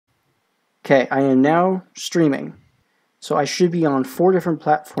Okay, I am now streaming. So I should be on 4 different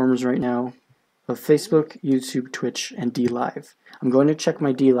platforms right now of Facebook, YouTube, Twitch, and DLive. I'm going to check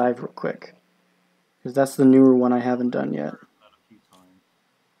my DLive real quick, because that's the newer one I haven't done yet.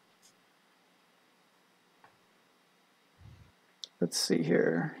 Let's see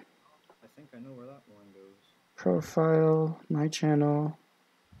here. I think I know where that one goes. Profile, my channel.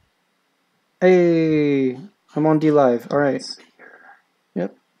 Hey, I'm on DLive. All right.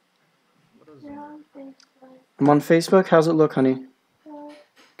 Yep. I'm on Facebook. How's it look, honey?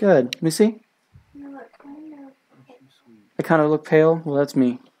 Good. Let me see. I kind of look pale. Well, that's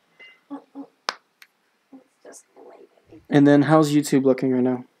me. And then how's YouTube looking right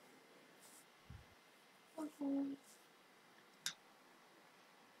now?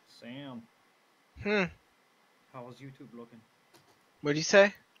 Sam. How is YouTube looking? What'd you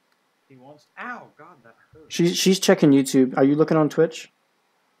say? He wants. Ow, God, that hurt. She's checking YouTube. Are you looking on Twitch?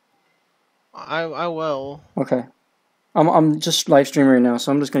 I will. Okay. I'm just live streaming right now,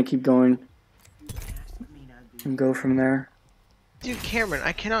 so I'm just gonna keep going and go from there. Dude, Cameron,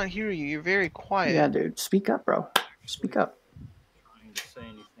 I cannot hear you. You're very quiet. Yeah, dude. Speak up, bro. Speak up. Trying to say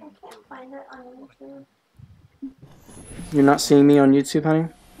anything. I can't find it on YouTube. You're not seeing me on YouTube, honey?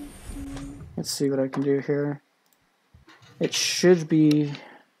 Let's see what I can do here. It should be...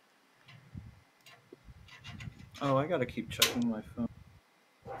 Oh, I gotta keep checking my phone.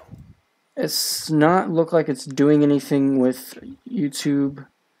 It's not look like it's doing anything with YouTube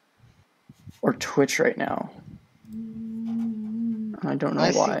or Twitch right now. I don't know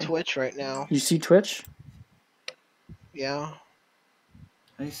why. I see Twitch right now. You see Twitch? Yeah.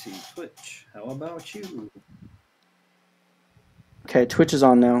 I see Twitch. How about you? Okay, Twitch is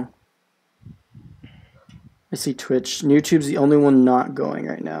on now. I see Twitch. YouTube's the only one not going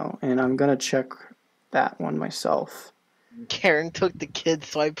right now, and I'm gonna check that one myself. Karen took the kids,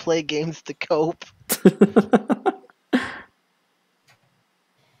 so I play games to cope.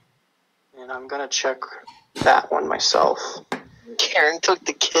 And I'm gonna check that one myself. Karen took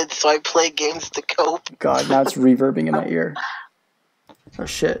the kids, so I play games to cope. God, now it's reverbing in my ear. Oh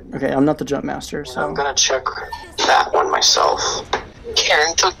shit. Okay, I'm not the jump master, so I'm gonna check that one myself.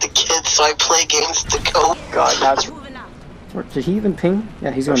 Karen took the kids, so I play games to cope. God, now it's... Did he even ping?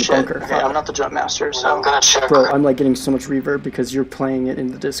 Yeah, he's going to bunker. Okay, I'm not the jump master, so I'm gonna check. Bro, I'm like getting so much reverb because you're playing it in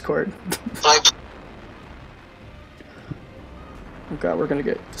the Discord. Oh god, we're gonna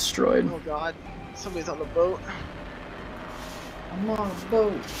get destroyed. Oh god, somebody's on the boat. I'm on a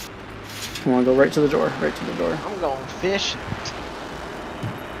boat. Come on, go right to the door. Right to the door. I'm going fish.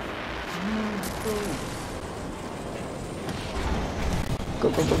 Go,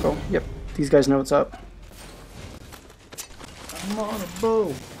 go, go, go. Yep, these guys know what's up. I'm on a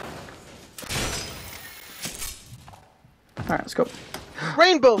boat. Alright, let's go.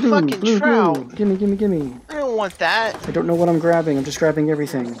 Rainbow Blue, fucking blue, trout. blue. Gimme, gimme, gimme. I don't want that. I don't know what I'm grabbing. I'm just grabbing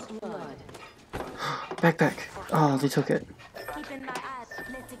everything. Backpack. Oh, they took it. Keeping my eyes.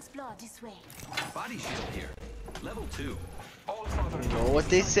 Let's explore this way. Body shield here. Level 2. You know what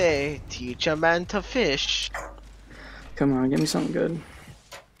they say, teach a man to fish. Come on, give me something good.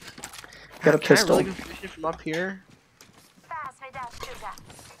 Got a Can pistol. I really go fishing from up here?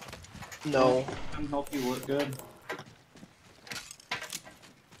 No. Can help you look good.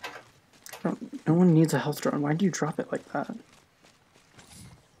 No one needs a health drone. Why do you drop it like that?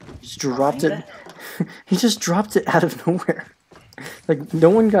 Just dropped it. He just dropped it out of nowhere. Like, no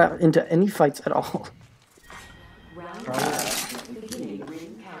one got into any fights at all.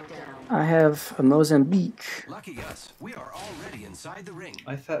 I have a Mozambique. Lucky us. We are already inside the ring.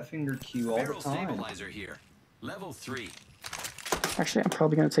 I fat finger Q all the Barrel time. stabilizer here. Level 3. Actually, I'm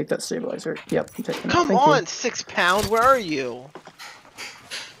probably going to take that stabilizer. Yep, I'm taking it. Come Thank on, you. 6 pound, where are you?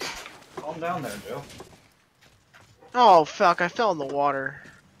 Calm down there, Joe. Oh fuck, I fell in the water.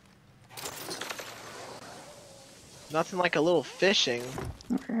 Nothing like a little fishing.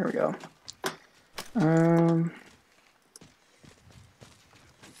 Okay, here we go.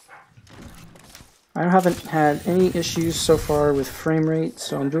 I haven't had any issues so far with frame rate,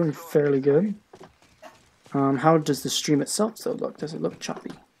 so I'm doing fairly good. How does the stream itself though look? Does it look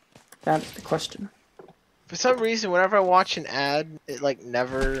choppy? That is the question. For some reason, whenever I watch an ad, it like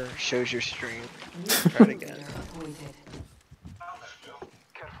never shows your stream. Try it again.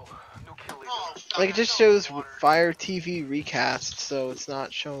 Like it just shows Fire TV recast, so it's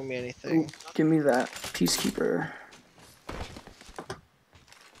not showing me anything. Ooh, give me that Peacekeeper.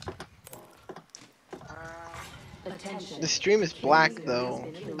 The stream is black though,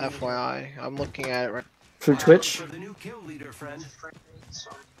 FYI. I'm looking at it right. Through Twitch? For the new kill leader, friend.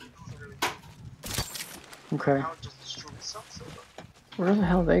 Okay. Where the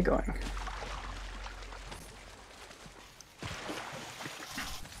hell are they going?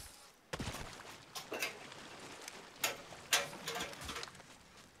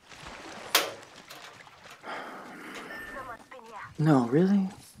 No, really?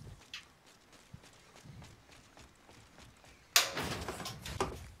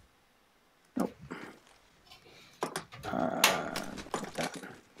 Nope. Get that.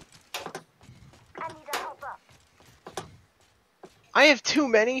 I need a help up. I have too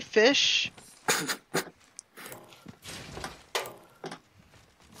many fish.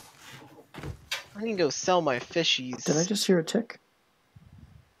 I need to go sell my fishies. Did I just hear a tick?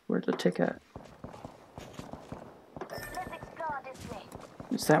 Where'd the tick at? Let's explore this way.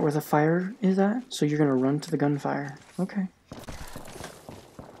 Is that where the fire is at? So you're gonna run to the gunfire. Okay.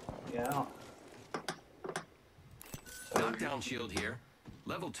 Yeah. Knockdown shield here.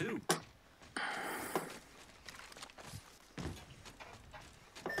 Level 2.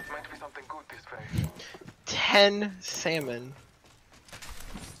 Might be something good this way. 10 salmon.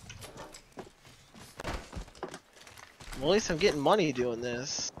 Well, at least I'm getting money doing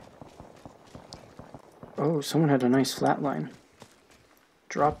this. Oh, someone had a nice flat line.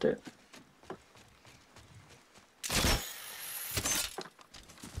 Dropped it.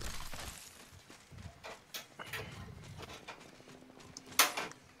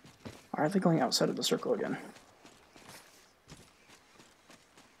 Why are they going outside of the circle again?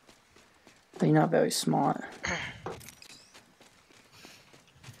 They're not very smart.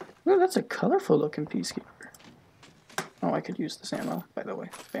 Oh, that's a colorful looking peacekeeper. Oh, I could use this ammo, by the way.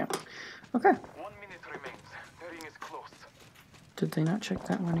 Bam. Okay. 1 minute remains. The ring is close. Did they not check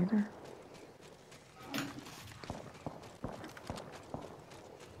that one either?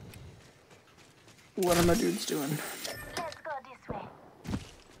 What are my dudes doing? Let's go this way.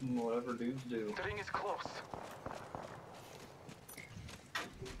 Whatever dudes do. The ring is close.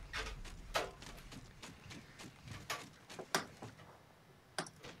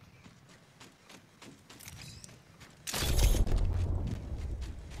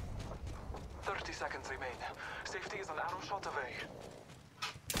 Seconds remain. Safety is an arrow shot away.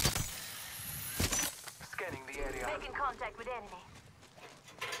 Scanning the area. Making contact with enemy.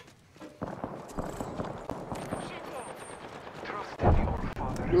 Shooting. Trust in the Old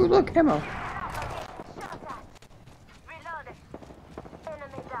Father. Ooh, look, ammo. Shot at. Reloaded.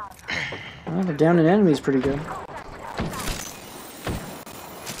 Enemy down. Well, the down and enemy is pretty good.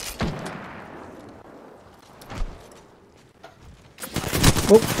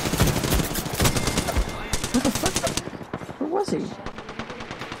 Oh. What the fuck? Where was he?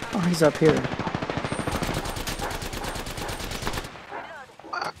 Oh, he's up here.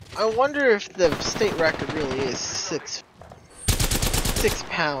 I wonder if the state record really is 6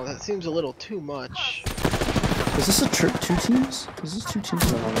 pounds. That seems a little too much. Is this a two teams? Is this 2 teams?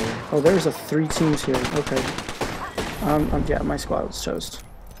 Oh, there's a 3 teams here. Okay. Yeah, my squad was toast.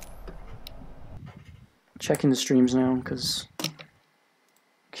 Checking the streams now, because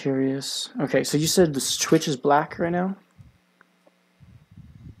curious. Okay, so you said the Twitch is black right now?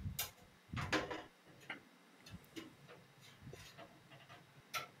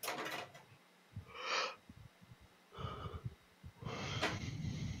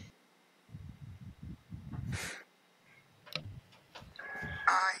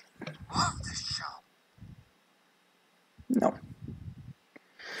 No.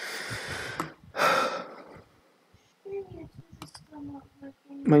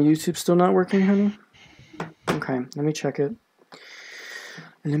 My YouTube's still not working, honey? Okay, let me check it.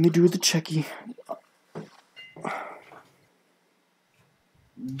 Let me do the checky.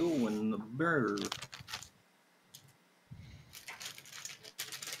 Doing the bird.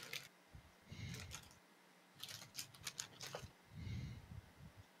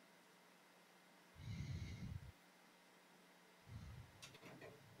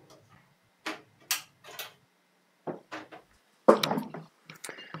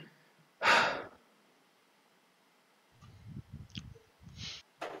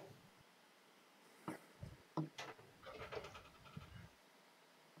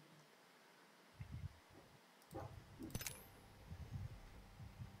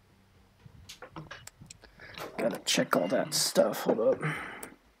 Gotta check all that stuff. Hold up.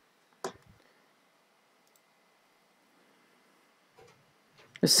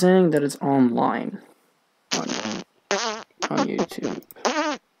 It's saying that it's online on YouTube.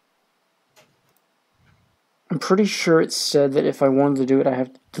 I'm pretty sure it said that if I wanted to do it, I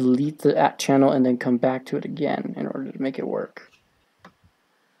have to delete the channel and then come back to it again in order to make it work.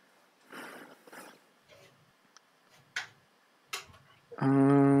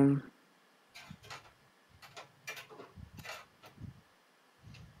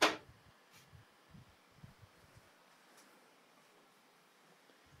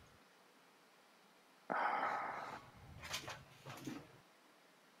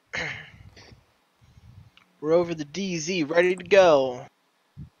 We're over the DZ, ready to go.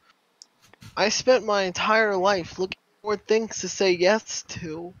 I spent my entire life looking for things to say yes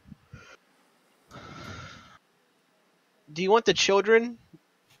to. Do you want the children?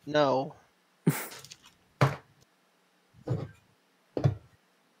 No.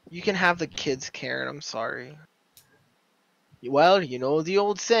 You can have the kids, Karen, I'm sorry. Well, you know the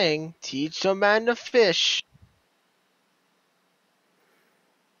old saying, teach a man to fish.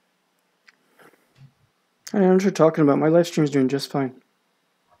 I don't know what you're talking about. My live stream's doing just fine.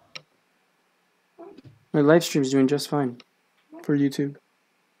 My live stream's doing just fine for YouTube.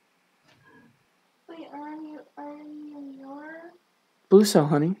 Wait, are you in your Blue Cell,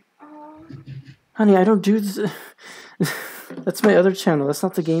 honey. um Honey, I don't do this. That's my other channel. That's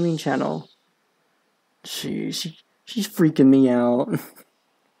not the gaming channel. She's freaking me out.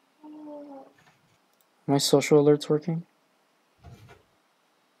 My social alerts working?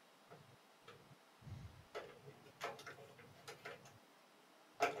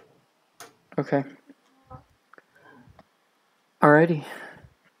 Okay. Alrighty.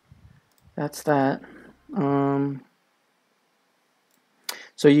 That's that.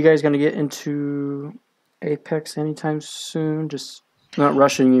 So you guys gonna get into Apex anytime soon? Just not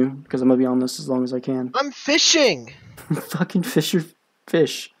rushing you, because I'm gonna be on this as long as I can. I'm fishing! Fucking fish your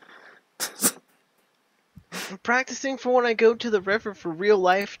fish. I'm practicing for when I go to the river for real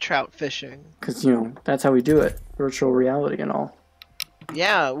life trout fishing. Because, you know, that's how we do it. Virtual reality and all.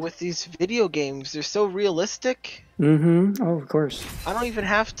 Yeah, with these video games, they're so realistic. Mm-hmm. Oh, of course. I don't even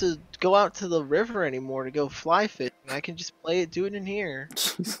have to go out to the river anymore to go fly fishing. I can just play it, do it in here.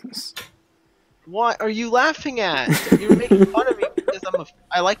 Jesus. What are you laughing at? You're making fun of me because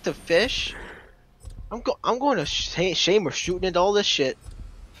I like to fish. I'm going to shame or shooting into all this shit.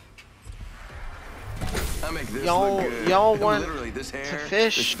 I make this Y'all- look good. y'all And want literally this hair,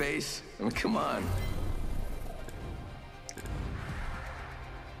 fish? this face. I mean, come on.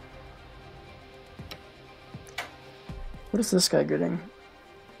 What is this guy getting?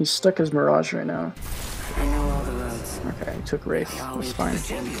 He's stuck as Mirage right now. I know all the roads. Okay, he took Wraith. That's fine. The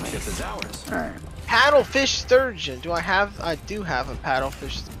championship is ours. Alright. Paddlefish sturgeon. I do have a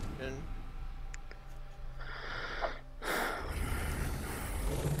paddlefish sturgeon.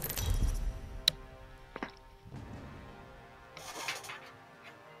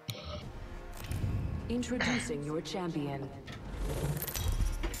 Introducing your champion.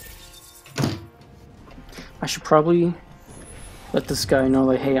 I should probably let this guy know,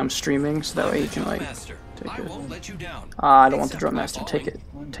 like, hey, I'm streaming, so that way he can, like, Master, take I it. won't let you down. I don't want the Drum Master. Take it.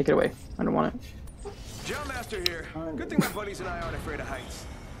 Take it away. I don't want it. Jump Master here. Good thing my buddies and I aren't afraid of heights.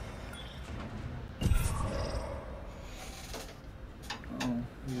 Oh,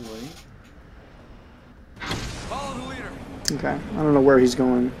 you wait. Follow the leader. Okay. I don't know where he's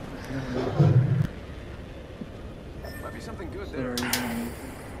going. Might be something good there.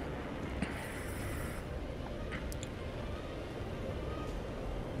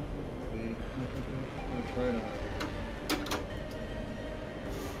 Try to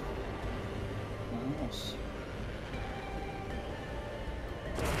my house.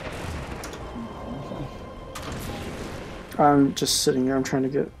 I'm just sitting here. I'm trying to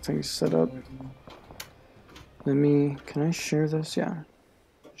get things set up. Can I share this? Yeah.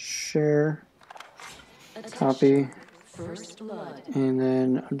 Share. Copy. First blood. And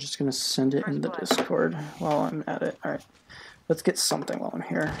then I'm just gonna send it in the Discord while I'm at it. Alright. Let's get something while I'm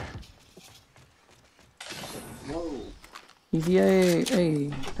here. Whoa. EVA!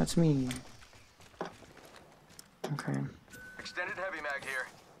 Hey, that's me. Okay. Extended heavy mag here.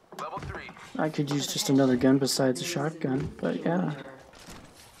 Level 3. I could use just another gun besides a shotgun, but yeah.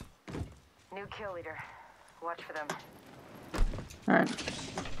 New kill leader. Watch for them. Alright.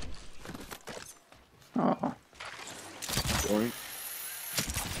 Oh. Sorry.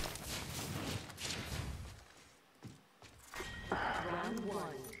 Round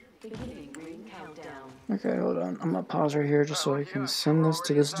one. Beginning ring countdown. Okay, hold on. I'm gonna pause right here just so I can send this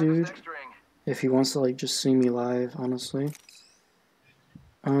to this dude. Next ring. If he wants to, like, just see me live, honestly.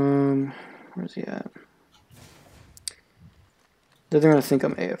 Where's he at? They're gonna think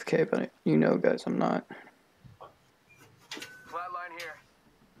I'm AFK, but you know, guys, I'm not. Flatline here.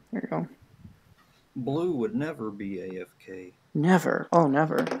 There you go. Blue would never be AFK. Never. Oh,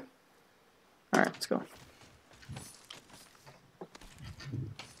 never. Alright, let's go.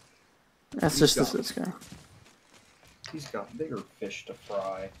 That's just this guy. He's got bigger fish to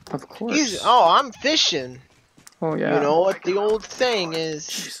fry. Of course. I'm fishing. Oh, yeah. You know what the old saying is,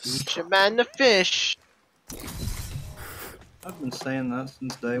 Jesus. teach a man to fish. I've been saying that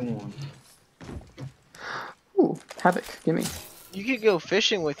since day one. Ooh, Havoc, gimme. You could go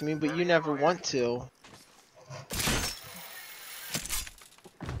fishing with me, but you never want to.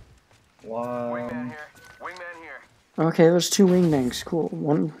 Wow. Wingman here. Wingman here. Okay, there's 2 wingbangs. Cool.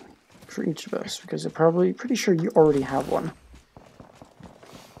 One for each of us, because I'm probably pretty sure you already have one.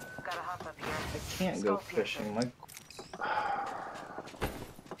 Gotta hop up here. I can't go fishing. My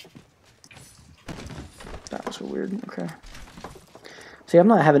That was weird. Okay. See, I'm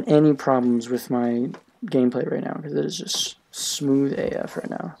not having any problems with my gameplay right now, because it is just smooth AF right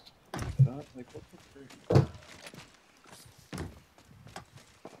now. God, like, what the frick?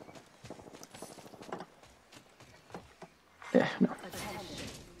 Yeah, no.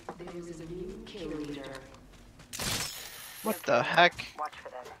 There is a new kill leader. What the heck? Watch for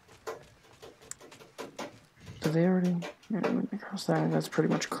them. Did they already? Yeah, let me cross that. That's pretty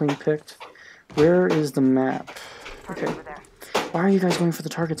much clean picked. Where is the map? Target Okay. over there. Why are you guys going for the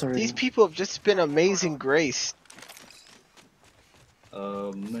targets already? These people have just been amazing grace.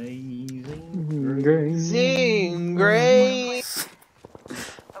 Amazing. Amazing grace.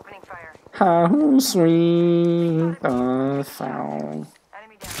 Opening fire. How sweet the sound.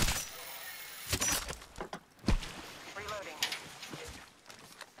 Enemy down. Reloading.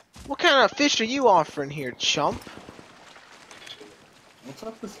 What kind of fish are you offering here, chump? What's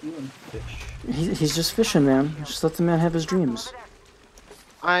up with you and fish? He's just fishing, man. Just let the man have his dreams. Over there.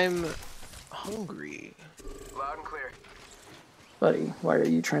 I'm hungry. Loud and clear. Buddy, why are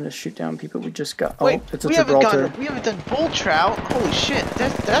you trying to shoot down people we just got? Wait, Oh, it's a we haven't Gibraltar. we haven't done bull trout. Holy shit,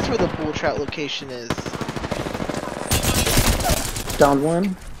 that's where the bull trout location is. Down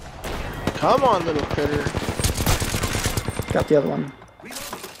one. Come on, little critter. Got the other one.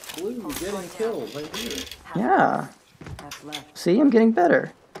 Blue getting killed right here. Yeah. Half left. See, I'm getting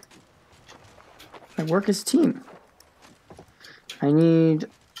better. I work as a team. I need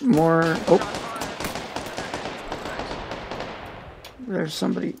more. Oh. There's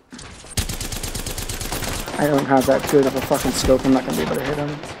somebody. I don't have that good of a fucking scope. I'm not gonna be able to hit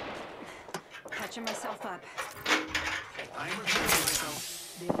him. Catching myself up.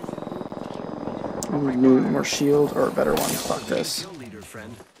 I need more shield or a better one. Fuck this. Kill leader,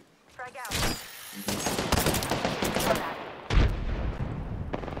 friend. Frag out.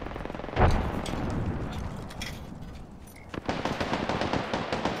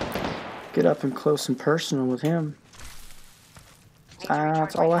 Get up and close and personal with him.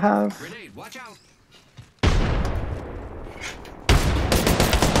 That's all I have. Grenade, watch out.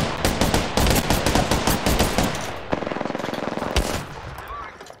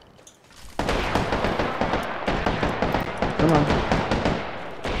 Come on.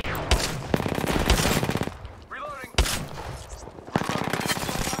 Reloading.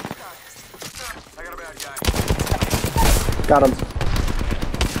 I got a bad guy. Got him.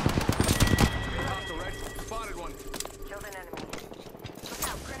 Hostile, right? Spotted one. Killed an enemy. Look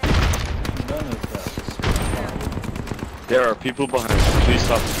out, grenade. None of that. There are people behind you. Please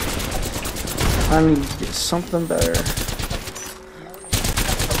stop. I need to get something better.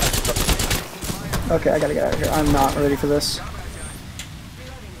 Okay, I gotta get out of here. I'm not ready for this.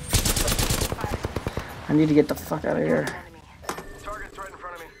 I need to get the fuck out of here. Enemy. Target's right in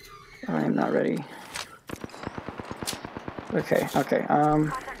front of me. I am not ready. Okay, okay,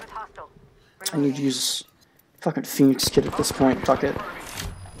 Contact with hostile. I need to use fucking Phoenix kit at this point. Fuck it.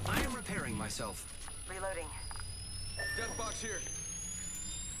 I am repairing myself. Reloading. Death box here.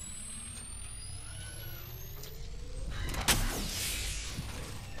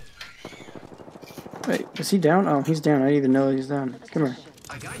 Wait, is he down? Oh, he's down. I didn't even know he's down. Come here.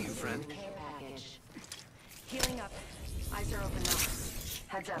 I got you, friend. Care package. Healing up. Eyes are open now.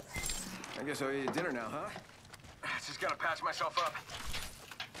 Heads up. I guess I'll eat dinner now, huh? Just gotta patch myself up.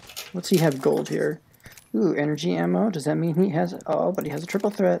 What's he have gold here? Ooh, energy ammo. Does that mean he has... Oh, but he has a triple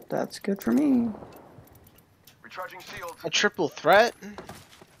threat. That's good for me. Recharging shields. A triple threat?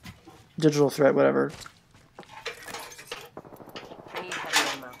 Digital threat, whatever. I need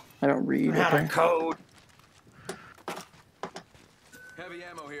heavy ammo. I don't read. Okay. Code. Heavy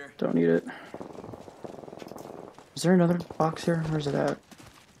ammo here. Don't need it. Is there another box here? Where's it at?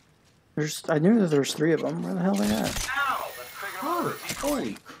 There's. I knew that there was 3 of them. Where the hell are they at?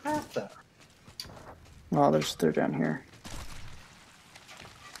 Holy crap! That. Oh, they're down here.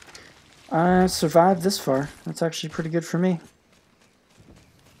 I survived this far. That's actually pretty good for me.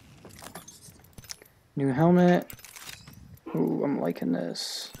 New helmet. Ooh, I'm liking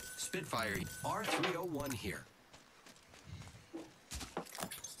this. Spitfire R301 here.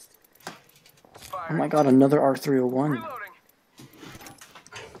 Oh my god, another R301. Reloading.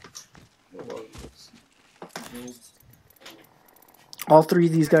 All 3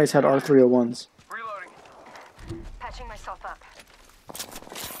 of these guys had R301s. Reloading. Patching myself up.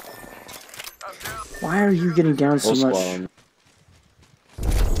 I'm down. Why are you getting down so Full much? squad.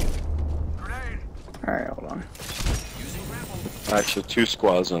 Alright, hold on. Actually, 2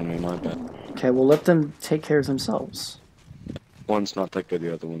 squads on me, my bad. Okay, we'll let them take care of themselves. One's not that good,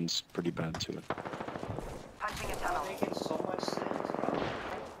 the other one's pretty bad too. Punching a tunnel. Making so much sense, bro.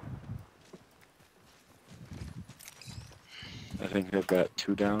 I think they've got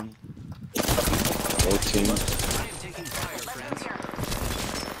 2 down. Both teams. I am taking fire, friends.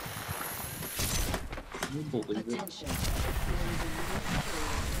 Can you believe it? Attention.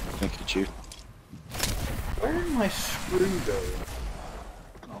 Thank you, Chief. Where did my screw go?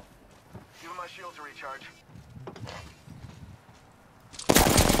 Give my shield to recharge.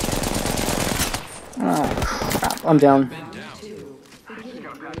 Oh, crap. I'm down. They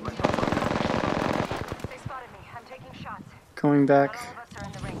spotted me. I'm taking shots. Going Not all back. of us are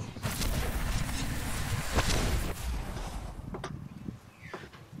in the ring.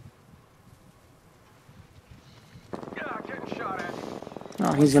 Yeah, getting shot at.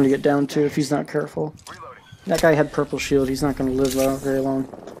 Oh, he's gonna get down too if he's not careful. Reloading. That guy had purple shield. He's not gonna live very long.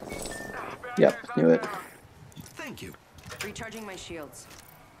 Yep, knew it. Thank you. Recharging my shields.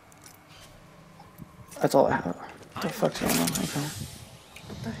 That's all I have. What the fuck's going on? Okay.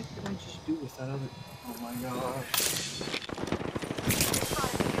 What the heck did I just do with that other? Oh my gosh.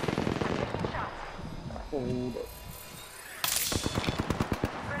 Hold up.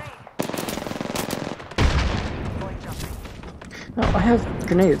 No, I have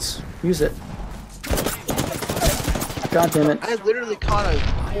grenades. Use it. God damn it. I literally caught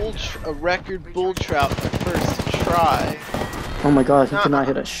a record bull trout the first try. Oh my god, he could not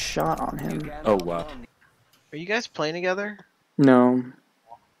hit a shot on him. Oh wow. Are you guys playing together? No.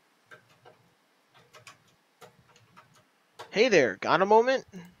 Hey there, got a moment?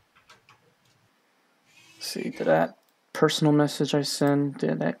 See, did that personal message I sent,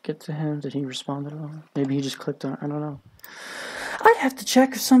 did that get to him? Did he respond at all? Maybe he just clicked on it. I don't know. I'd have to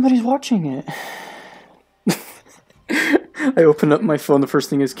check if somebody's watching it. I opened up my phone, the first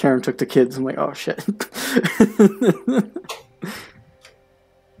thing is Karen took the kids. I'm like, oh shit.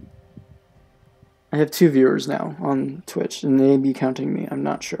 I have 2 viewers now on Twitch, and they may be counting me. I'm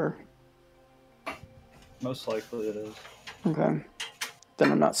not sure. Most likely it is. Okay.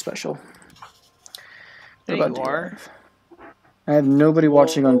 Then I'm not special. There What you about are. D-Live? I have nobody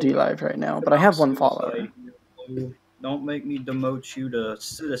watching on D-Live right now, but I have one follower. Don't make me demote you to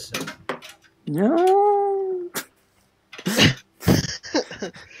citizen. No.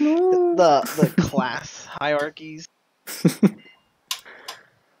 No. The class hierarchies.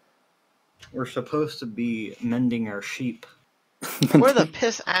 We're supposed to be mending our sheep. Where the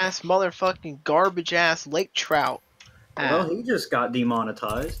piss ass motherfucking garbage ass lake trout Well, at? he just got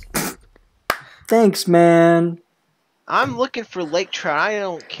demonetized. Thanks, man. I'm looking for lake trout. I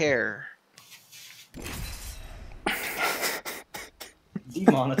don't care.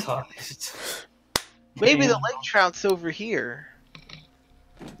 Demonetized. Maybe the Damn. lake trout's over here.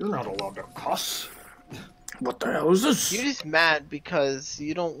 You're not allowed to cuss. What the hell is this? You're just mad because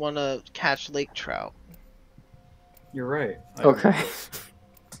you don't want to catch lake trout. You're right. Okay.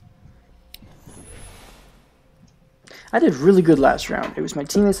 I did really good last round. It was my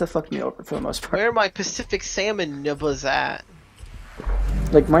teammates that fucked me over for the most part. Where my Pacific salmon nibbles at?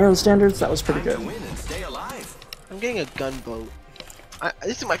 Like my own standards, that was pretty Time to good. win and stay alive. I'm getting a gunboat.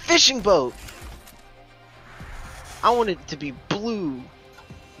 This is my fishing boat. I want it to be blue.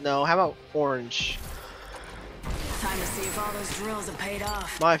 No, how about orange? Time to see if all those drills have paid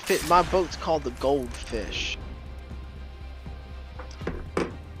off. My boat's called the Goldfish.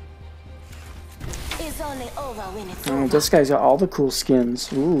 It's only over when it's Oh, this guy's got all the cool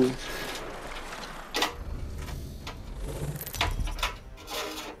skins. Ooh.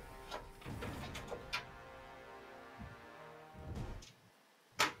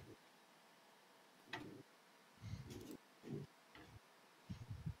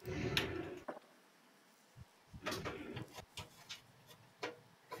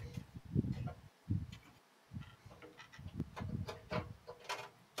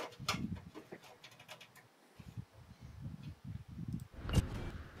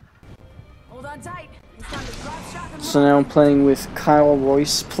 Hold on tight. It's time to drop shot and So now I'm playing with Kyle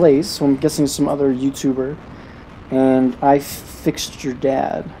Royce Plays, so I'm guessing some other YouTuber. And I fixed your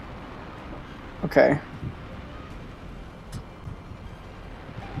dad. Okay.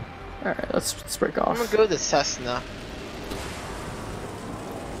 Alright, let's break I'm off. gonna go to the Cessna.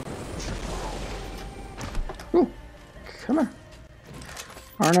 Ooh, come on.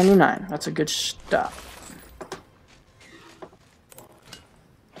 R99, that's a good stop.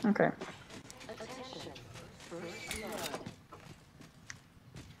 Okay.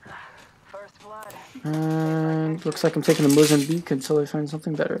 First blood. And looks like I'm taking the Mozambique until I find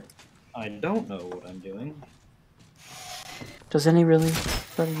something better. I don't know what I'm doing. Does anybody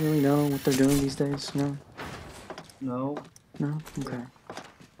really know what they're doing these days? No? No, No? Okay.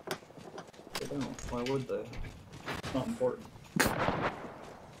 they don't. Why would they? It's not important.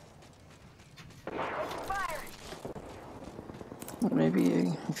 Well,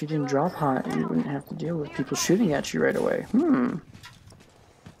 maybe if you didn't drop hot, you wouldn't have to deal with people shooting at you right away.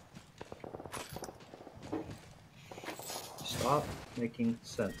 Stop making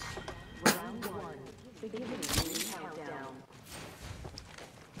sense. Round 1. Beginning ring countdown.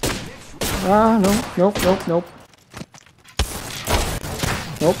 Ah, no, nope. Nope.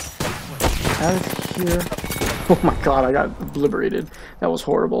 Out of here. Oh my god, I got obliterated. That was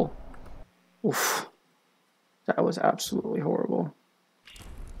horrible. Oof. That was absolutely horrible.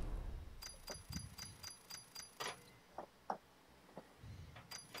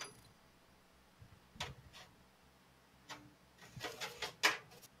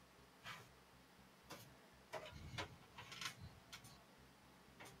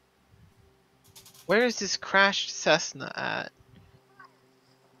 Where is this crashed Cessna at?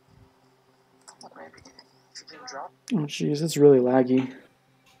 Oh jeez, it's really laggy.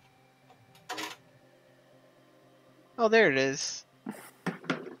 Oh, there it is.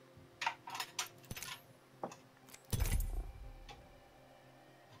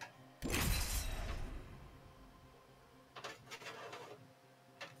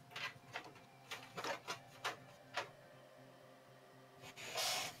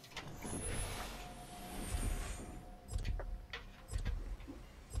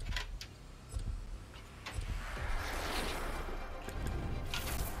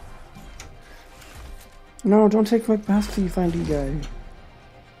 No, don't take my path till you find you guy.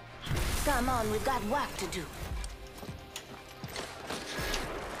 Come on, we've got work to do.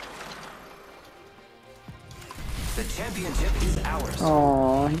 The championship is ours.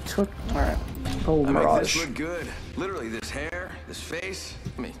 Oh, he took. Alright. Oh, I make Mirage. this look good. Literally, this hair, this face.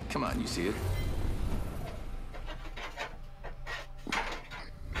 I mean, come on, you see it?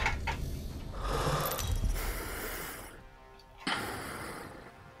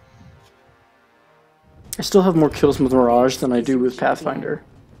 I still have more kills with Mirage than I do with Pathfinder.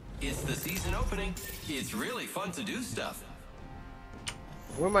 It's the season opening. It's really fun to do stuff.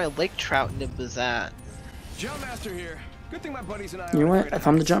 Where my lake trout nib is at? Jumpmaster here. Good thing my buddies and I. You know what? If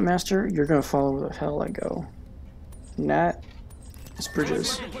I'm the jump master, you're gonna follow where the hell I go. Nat, it's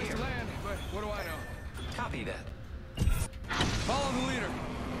Bridges. What do I know? Copy that. Follow the leader.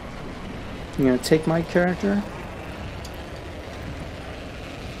 You gonna take my character?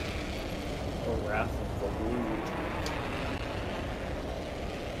 The Wrath of the Blue.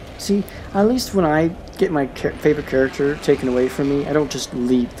 See, at least when I get my favorite character taken away from me, I don't just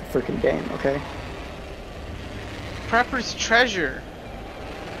leave the freaking game, okay? Prepper's treasure.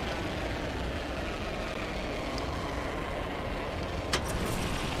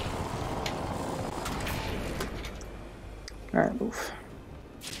 Alright, move.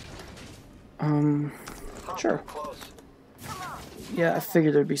 Sure. Yeah, I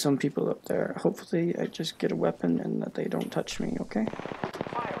figured there'd be some people up there. Hopefully I just get a weapon and that they don't touch me, okay?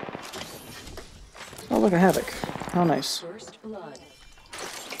 Oh, look, a Havoc. How nice. First blood.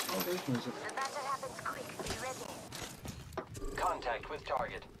 Contact with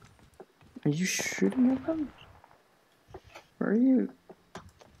target. Are you shooting at them? Where are you?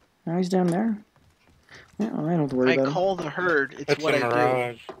 Now he's down there? Yeah, well, I don't have to worry I about him. call the herd. It's what a I do.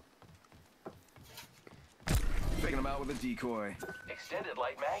 mirage. Taking him out with a decoy. Extended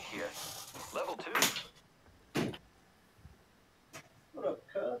light mag here. Level 2. What up,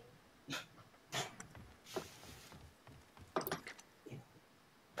 cut?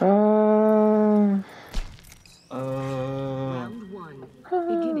 Round 1.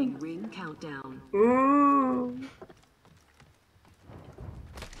 Beginning ring countdown.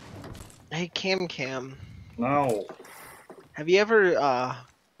 Hey, Cam. No. Have you ever,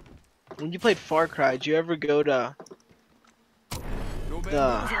 when you played Far Cry, did you ever go to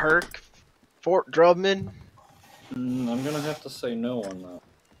the Herc Fort Drubman? I'm gonna have to say no on that.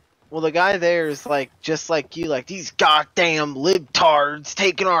 Well, the guy there is like, just like you, like, these goddamn libtards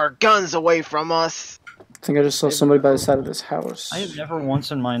taking our guns away from us. I think I just saw somebody by the side of this house. I have never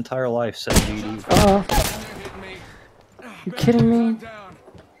once in my entire life said GD. You kidding me?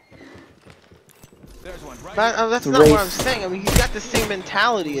 That's not what I'm saying. I mean, he's got the same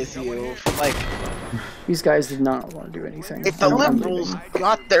mentality as you. Like, These guys did not want to do anything. if the liberals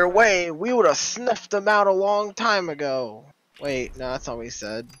got their way, we would have snuffed them out a long time ago. Wait, no, that's not what he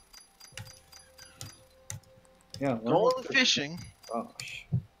said. Yeah. Going fishing. Gosh.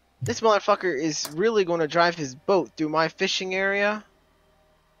 This motherfucker is really going to drive his boat through my fishing area.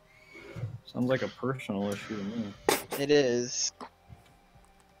 Sounds like a personal issue to me. It is.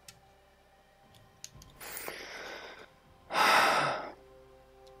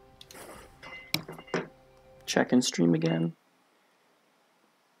 Check and stream again.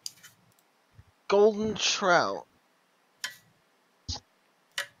 Golden trout.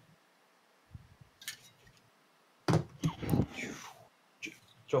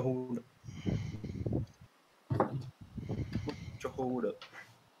 Hold up. Hold up.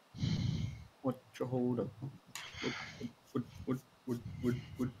 What you hold up? What?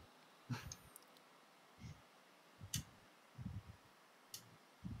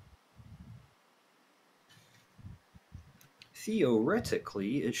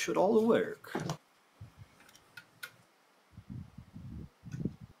 Theoretically, it should all work.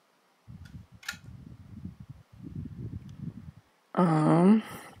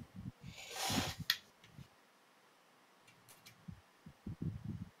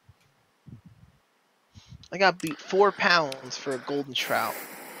 I got beat 4 pounds for a golden trout.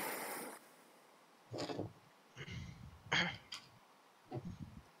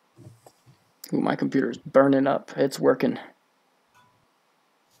 Ooh, my computer's burning up. It's working.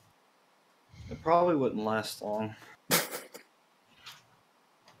 It probably wouldn't last long.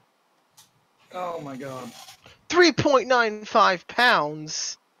 Oh my god. 3.95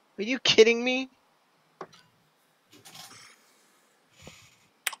 pounds? Are you kidding me?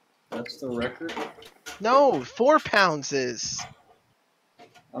 That's the record? No, 4 pounds is.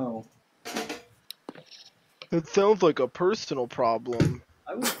 Oh. It sounds like a personal problem.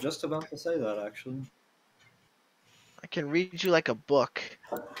 I was just about to say that, actually. I can read you like a book.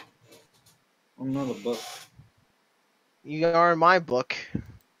 I'm not a book. You are in my book.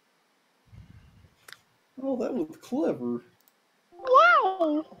 Oh, that was clever.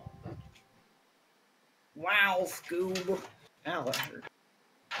 Wow! Wow, Scoob. Ow, that hurt.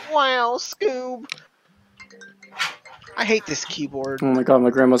 Wow, Scoob! I hate this keyboard. Oh my god, my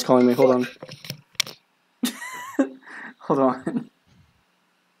grandma's calling me. Hold on. Hold on.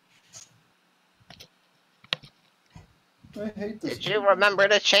 I hate this. Did you remember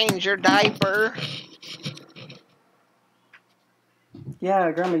to change your diaper?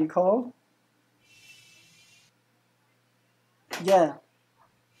 Yeah, grandma, you called? Yeah.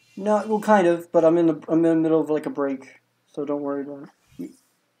 No, well, kind of, but I'm in the middle of like a break, so don't worry about it.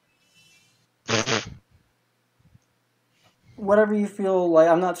 Whatever you feel like.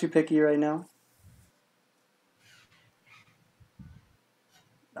 I'm not too picky right now.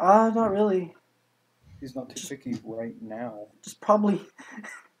 Not really. He's not too picky right now. Just probably.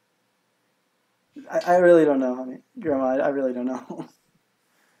 I really don't know, honey. Grandma, I really don't know.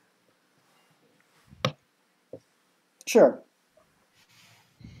 Sure.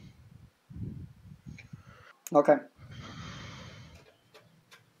 Okay.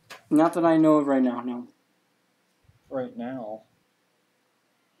 Not that I know of right now, no. Right now.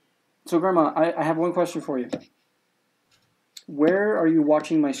 So, Grandma, I have one question for you. Where are you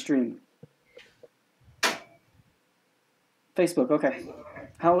watching my stream? Facebook, okay.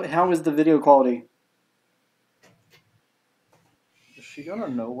 How is the video quality? Is she gonna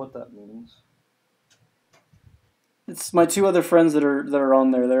know what that means? It's my 2 other friends that are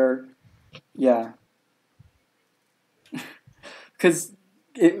on there. They're, yeah. Cause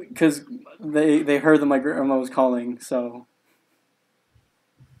they heard that my grandma was calling, so.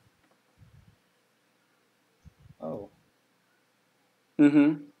 Oh.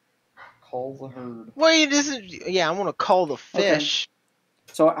 Mm-hmm. Call the herd. Wait, yeah, I want to call the fish.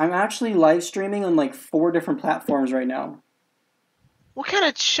 Okay. So I'm actually live streaming on like 4 different platforms right now. What kind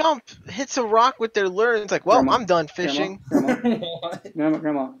of chump hits a rock with their lure and it's like, well, Grandma, I'm done fishing.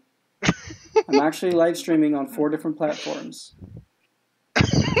 Grandma. I'm actually live streaming on 4 different platforms.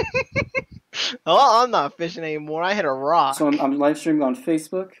 Oh, I'm not fishing anymore. I hit a rock. So I'm live streaming on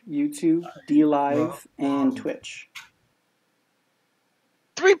Facebook, YouTube, DLive, and Twitch.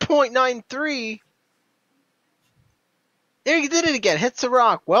 3.93. There you did it again. Hits a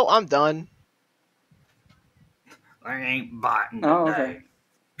rock. Well, I'm done. I ain't biting. Oh, okay.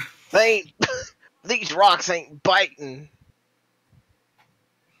 They ain't. These rocks ain't biting.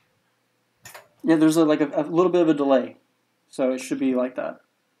 Yeah, there's a little bit of a delay, so it should be like that.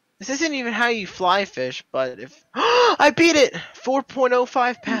 This isn't even how you fly fish, but if I beat it,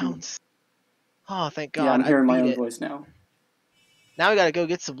 4.05 pounds. Oh, thank God! Yeah, I'm hearing my beat own it. voice now. Now we gotta go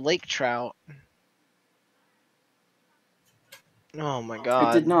get some lake trout. Oh my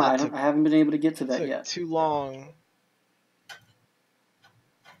God! It did not. That I haven't been able to get to that took yet. too long.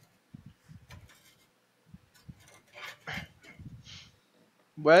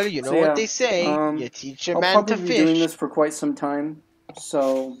 Well, you know So, yeah, what they say. You teach a man I'll to probably be doing fish. this for quite some time,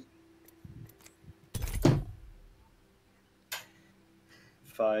 so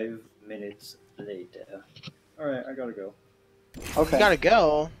 5 minutes later. Alright, I gotta go. okay. You gotta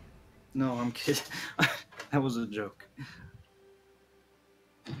go. No, I'm kidding. That was a joke.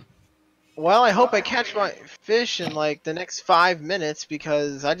 Well, I hope I catch my fish in like the next 5 minutes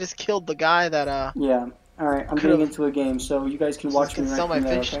because I just killed the guy that Yeah. All right, I'm Could've- getting into a game, so you guys can just watch me can right sell my from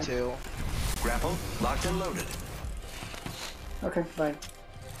there, fish okay? to. Grapple, locked and loaded. Okay, bye.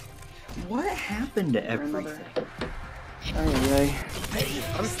 What happened to Another. everything? Anyway.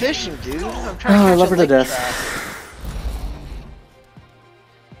 I'm fishing, dude. I'm Oh, trying to I catch love a her to lake death.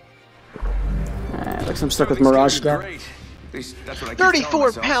 trout. Looks I'm stuck with Mirage again. Great. At least that's what I keep telling 34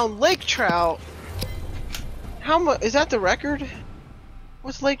 myself. pound lake trout. How much is that the record?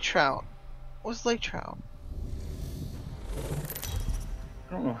 What's lake trout? What's lake trout?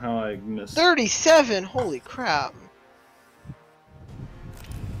 I don't know how I missed. 37. Holy crap.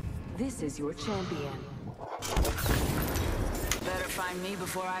 This is your champion. Better find me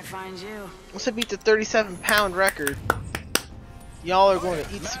before I find you. Once I beat the 37 pound record, y'all are going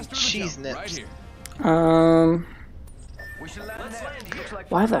to eat some cheese nips. We should land there.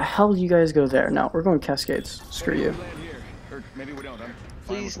 Why the hell do you guys go there? No, we're going Cascades. Screw you. Land here. Or maybe we don't. I'm fine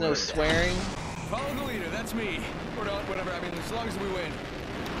Please with no whatever. swearing. Follow the leader. That's me. Or not, whatever. I mean, as long as we win.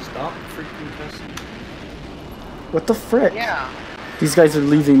 Stop freaking cussing. What the frick? Yeah. These guys are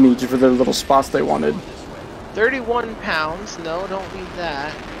leaving me for their little spots they wanted. 31 pounds. No, don't need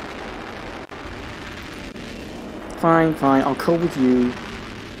that. Fine, fine. I'll go with you.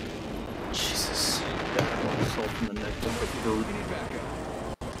 Jesus. Salt in the neck. Don't We need backup.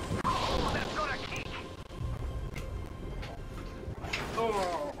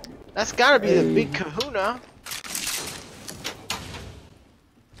 That's gotta be the big kahuna.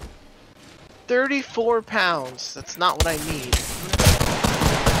 34 pounds. That's not what I need.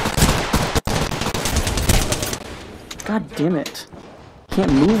 God damn it.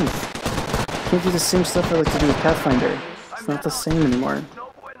 Can't move. Can't do the same stuff I like to do with Pathfinder. It's not the same anymore.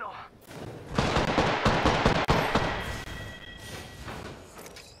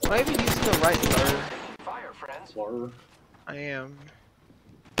 Am I even using the right lure? Fire, friends. Blur. I am.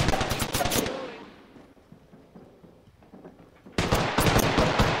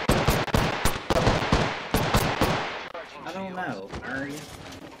 I don't know. Are you?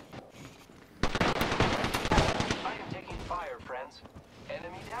 I am taking fire, friends.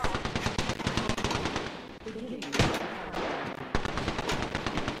 Enemy down.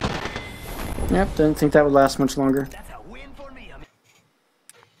 Yep, didn't think that would last much longer. That's a win for me.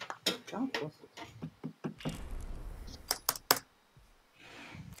 God bless it.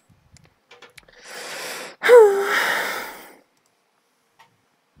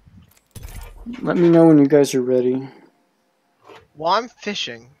 Let me know when you guys are ready. Well, I'm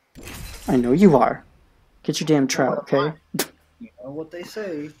fishing. I know you are. Get your damn trout, okay? You know what they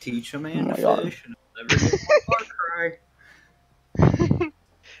say. Teach a man Oh my to God. fish and he'll never get one more cry.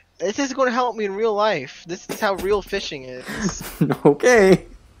 This is going to help me in real life. This is how real fishing is. Okay.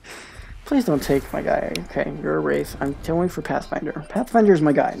 Please don't take my guy. Okay, you're a Wraith. I'm going for Pathfinder. Pathfinder's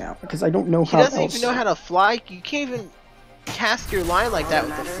my guy now, because I don't know He how doesn't else. even know how to fly. You can't even cast your line like that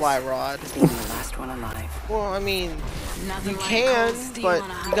with the fly rod. Being the last one alive. Well, I mean, Nothing you like can, cold steel but on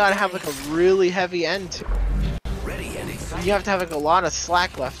a you hot gotta have day. like a really heavy end to it. Ready and excited. You have to have like a lot of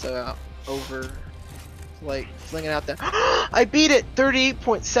slack left over, like flinging out there. I beat it,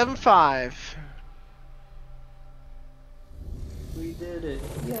 38.75. We did it.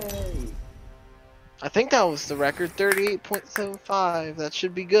 Yay. I think that was the record, 38.75. That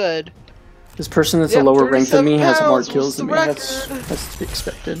should be good. This person that's Yep, a lower rank than me 37 has more pounds kills was than the me. That's record. to be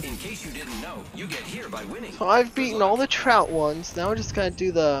expected. In case you didn't know, you get here by winning. So I've beaten all the trout ones. Now we're just gonna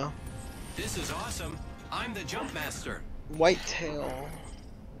do the This is awesome. I'm the jump master. whitetail.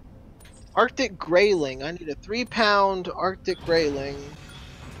 Arctic grayling. I need a 3-pound Arctic grayling.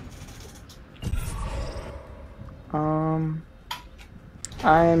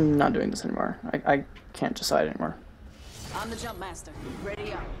 I'm not doing this anymore. I can't decide anymore. I'm the jump master.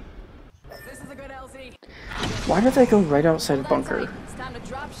 Ready up. This is a good LZ. Why did they go right outside of bunker? It's time to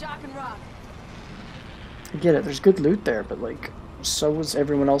drop, shock, and rock. I get it, there's good loot there, but like, so was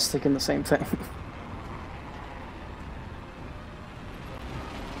everyone else thinking the same thing.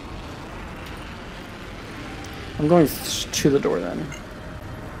 I'm going to the door then.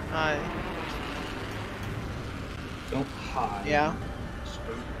 Don't hide. Yeah.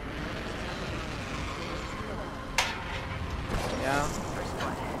 Yeah.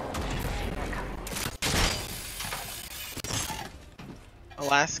 Oh,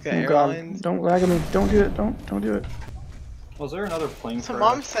 Alaska Oh god, Airlines. don't lag at me. Don't do it. Don't do it. Was there another plane That's what crash?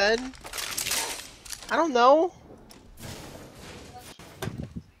 Mom said. I don't know.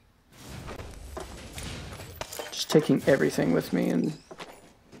 Just taking everything with me and...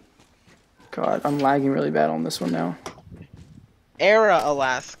 God, I'm lagging really bad on this one now. Era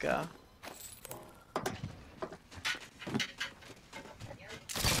Alaska.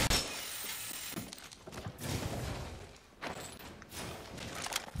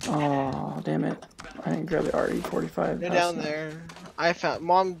 Oh, damn it. I didn't grab the RE45. They're down there. I found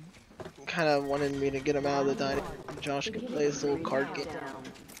Mom kind of wanted me to get him out of the dining room. Josh could play his little card game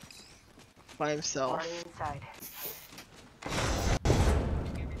by himself.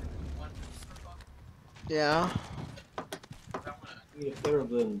 Yeah. Eat it better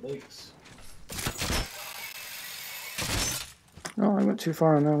than lakes. Oh, I went too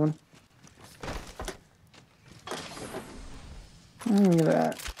far on that one. Oh, look at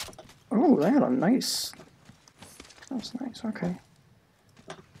that. Oh, they had a nice... That's nice, okay.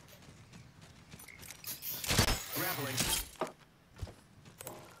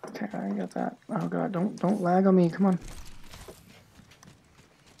 Okay, I got that. Oh god, don't lag on me, come on.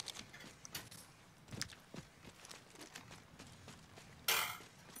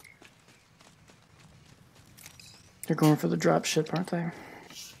 They're going for the drop ship, aren't they?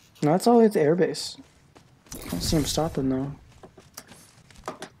 No, that's all at the airbase. I don't see them stopping though.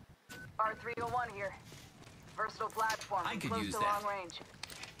 R301 here. Versatile platform. I could Close use to that. long range.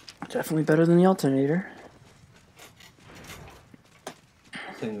 Definitely better than the alternator.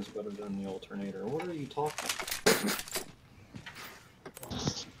 Nothing is better than the alternator. What are you talking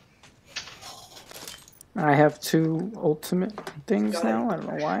about? I have 2 ultimate things now, I don't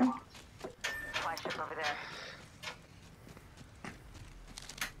know why. Flagship over there.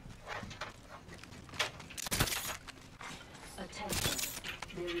 Attention.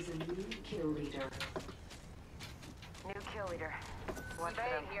 There is a new kill leader. New kill leader. One for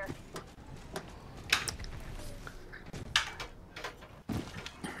them here.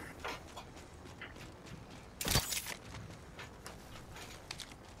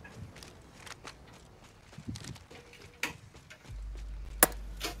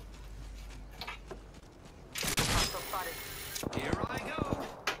 Hostile spotted. Here I go.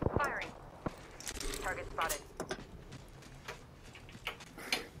 Firing. Target spotted.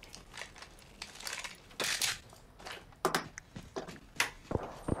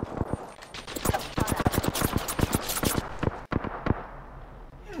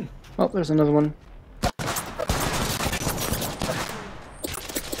 Oh, there's another one.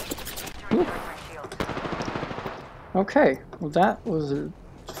 Okay, well that was a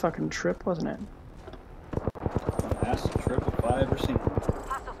fucking trip, wasn't it? Acid trip if I ever seen one.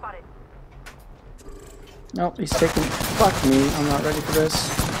 Hostile spotted. Nope, he's taking... Fuck me, I'm not ready for this.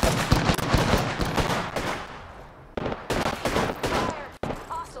 Fire.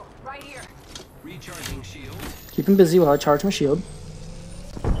 Hostile. Right here. Recharging shield. Keep him busy while I charge my shield.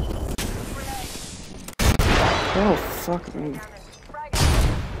 Oh, fuck me. Frag.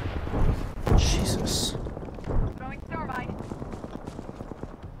 Jesus. Throwing Starmine.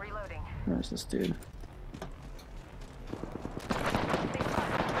 Reloading. Where's this dude?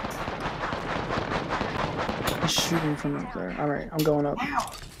 He's shooting from up there. Alright, I'm going up. To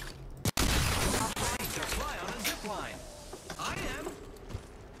fly on a zip line. I am.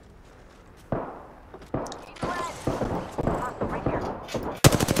 Hostile right here.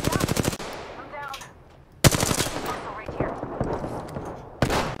 I'm down. Hostile right here.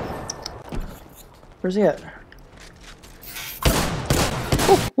 Where's he at?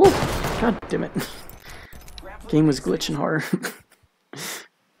 Oh, oh, god damn it. Game was glitching hard.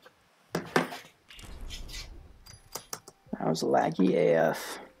 That was laggy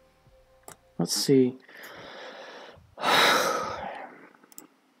AF. Let's see.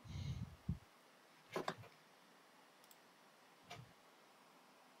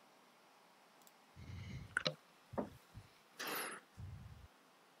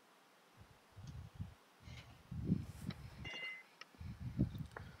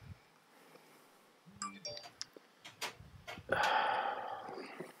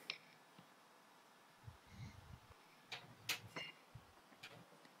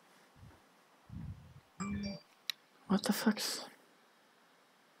 What the fuck's...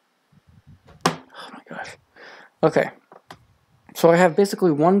 Oh my gosh. Okay. So I have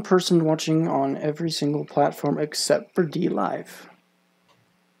basically one person watching on every single platform except for DLive.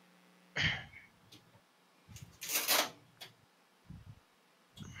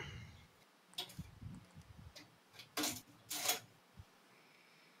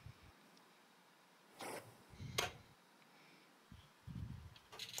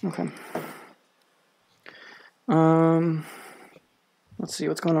 Okay. Let's see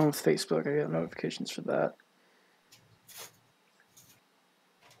what's going on with Facebook. I got notifications for that.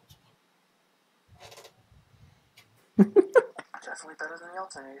 Definitely better than the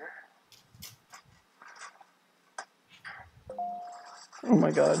alternator. Oh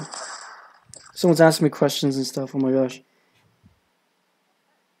my god. Someone's asking me questions and stuff. Oh my gosh.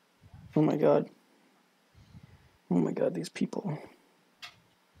 Oh my god. Oh my god, these people.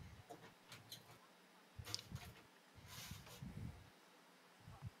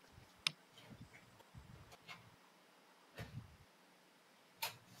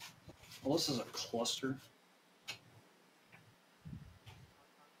 Well, this is a cluster.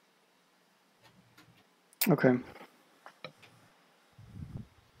 Okay.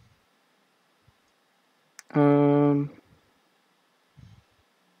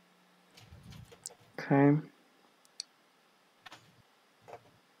 Okay.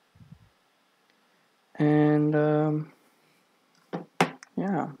 And,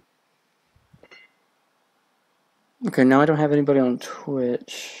 yeah. Okay, now I don't have anybody on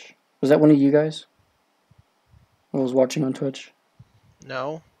Twitch. Was that one of you guys? I was watching on Twitch?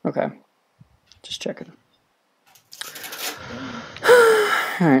 No. Okay. Just checking.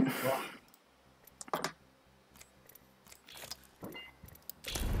 Alright.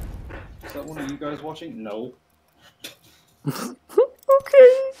 Is that one of you guys watching? No.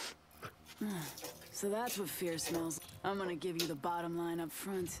 Okay. So that's what fear smells. I'm gonna give you the bottom line up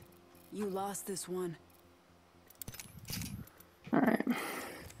front. You lost this one. Alright.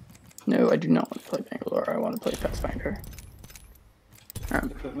 No, I do not want to play Bangalore. I want to play Pathfinder.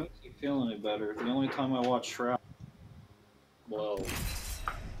 Alright. If it makes you feel any better, the only time I watch Shroud... Well...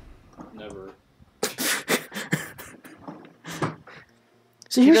 Never.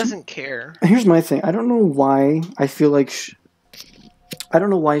 See, He doesn't care. Here's my thing. I don't know why I feel like... I don't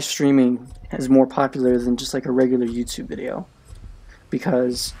know why streaming is more popular than just like a regular YouTube video.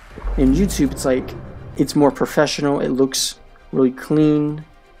 Because in YouTube, it's like... It's more professional. It looks really clean.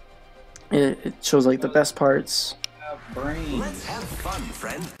 It shows like the best parts. Let's have fun,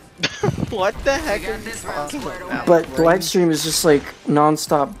 friend. What the heck are you talking about? But the live stream is just like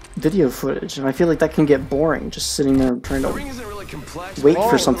non-stop video footage, and I feel like that can get boring. Just sitting there trying to wait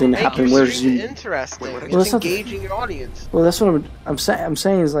for something to happen. Whereas you, interesting. Well, It's that's not the- engaging your audience. well, that's what I'm saying. I'm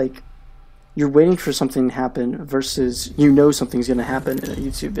saying is like you're waiting for something to happen versus you know something's gonna happen in a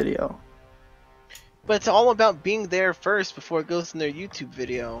YouTube video. But it's all about being there first before it goes in their YouTube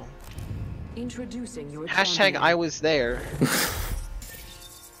video. Introducing your Hashtag I was there.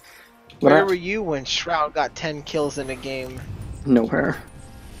 But Where I- were you when Shroud got 10 kills in a game? Nowhere.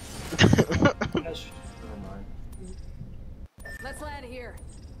 Let's land here.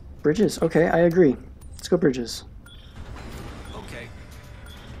 Bridges. Okay, I agree. Let's go Bridges. Okay.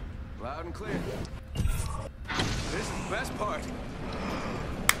 Loud and clear. This is the best part.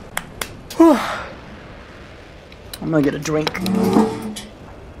 I'm gonna get a drink.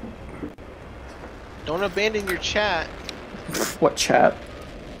 Don't abandon your chat. What chat?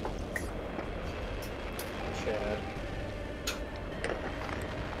 Chad.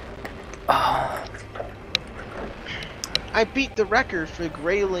 I beat the record for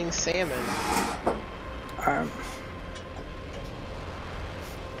grayling salmon.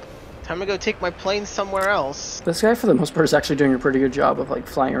 Time to go take my plane somewhere else. This guy, for the most part, is actually doing a pretty good job of like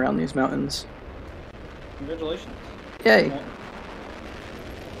flying around these mountains. Congratulations. Yay!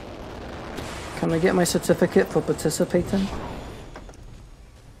 Can I get my certificate for participating?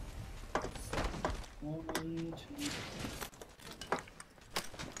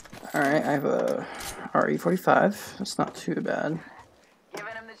 Alright, I have a RE45. That's not too bad.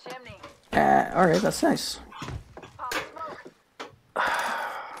 Giving him the chimney. Alright, that's nice. Pop smoke.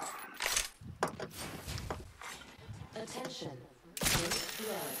 Attention.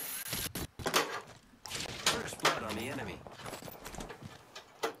 First blood on the enemy.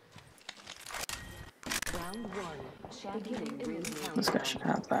 Round one. Beginning ring This guy should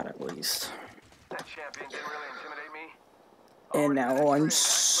have that at least. That champion didn't really intimidate me. And now I'm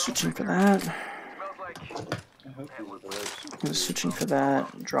switching for that. Smells like I hope you were there. I'm switching for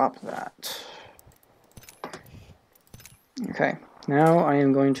that. Drop that. Okay, now I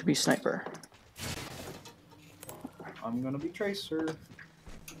am going to be sniper. I'm gonna be Tracer.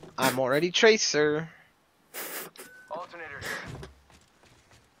 I'm already Tracer. alternator.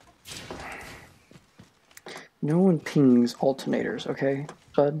 No one pings alternators, okay,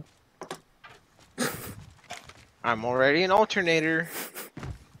 bud? I'm already an alternator.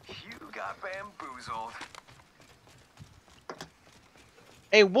 You got bamboozled.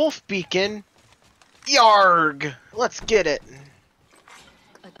 A wolf beacon. Yarg! Let's get it.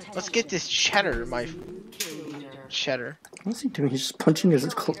 Let's get this cheddar, my cheddar. What's he doing? He's just punching his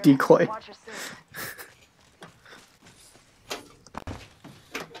decoy.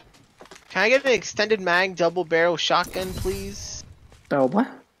 Can I get an extended mag double barrel shotgun, please? Oh, what?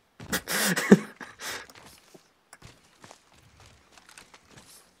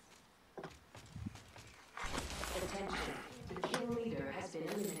 Attention. The kill leader has been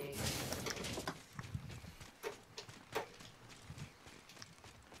eliminated.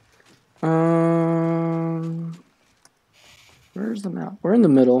 Where's the map? We're in the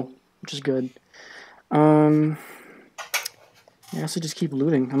middle, which is good. I guess I just keep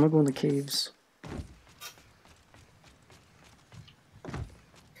looting. I'm gonna go in the caves.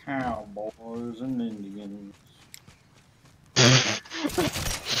 Cowboys and Indians.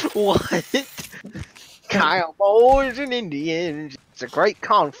 What? Cowboys and Indians. It's a great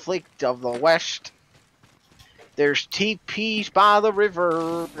conflict of the West. There's teepees by the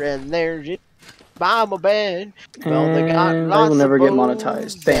river, and there's it by my bed. Well, they got And lots I will never of get bows,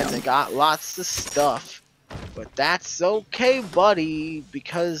 monetized. Bam. and they got lots of stuff. But that's okay, buddy,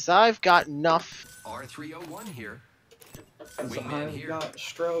 because I've got enough. R301 here. Cause Wingman I've here. got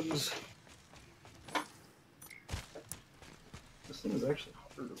Strubs. This thing is actually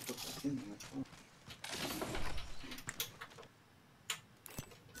harder to put back in than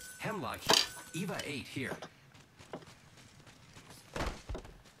Hemlock. Eva 8 here.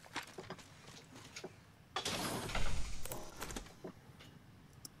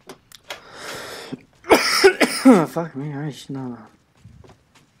 Fuck me, I should know.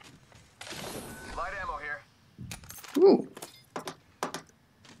 Light ammo here. Ooh.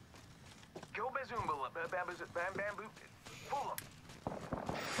 Go Bazoomba. Bamboo. Full of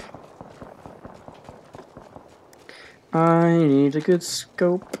I need a good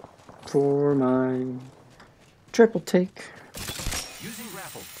scope for my triple take. Using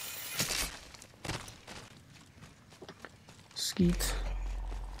raffle. Skeet.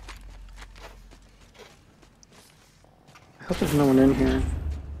 I hope there's no one in here.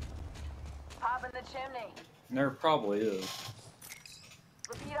 Pop in the chimney. There probably is.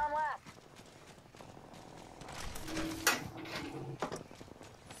 Repeat on left.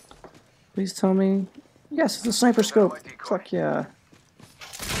 Please tell me. Yes, it's a sniper scope. Fuck yeah.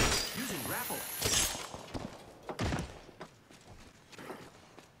 Using raffle.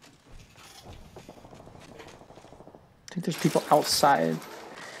 I think there's people outside.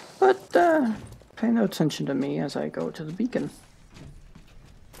 But, pay no attention to me as I go to the beacon.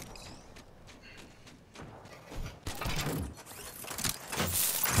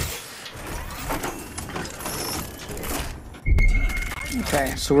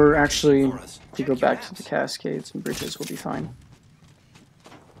 Okay, so we're actually, if we go back to the Cascades and bridges, we'll be fine.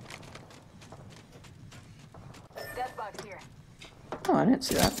 Death box here. Oh, I didn't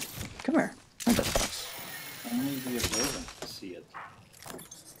see that. Come here. My death box. Only the observant to see it.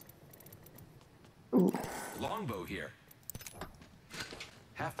 Ooh. Longbow here.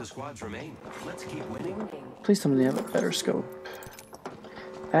 Half the squads remain. Let's keep winning. Please tell me they have a better scope.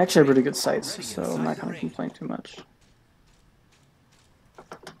 I actually have really good sights, so I'm not going to complain too much.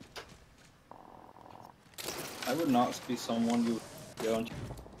 I would not be someone you would go into.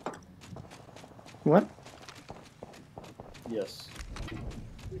 What? Yes.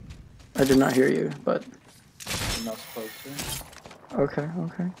 I did not hear you, but... You're not supposed to. Okay,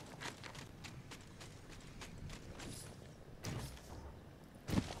 okay.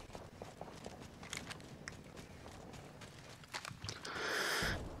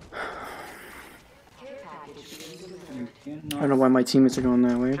 I don't know why my teammates are going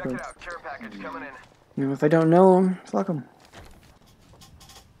that way, Check it but out. Care package coming in. you know, if I don't know them, fuck them.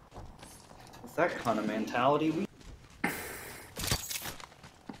 With that kind of mentality, we. Hey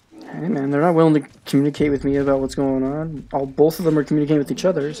man, they're not willing to communicate with me about what's going on. Both of them are communicating with each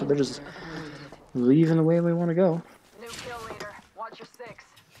other, so they're just leaving the way we want to go. New kill leader. Watch your six.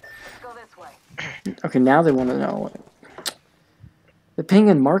 Let's go this way. Okay, now they want to know. The ping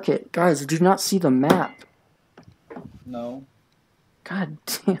and market. Guys, do you not see the map? No. God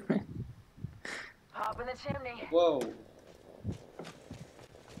damn it. Hop in the chimney. Whoa.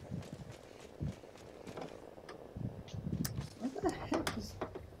 What the heck is.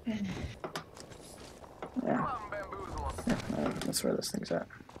 Yeah. That's where this thing's at.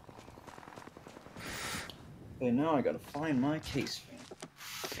 Okay, now I gotta find my case fan.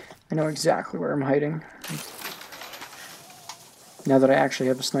 I know exactly where I'm hiding. Now that I actually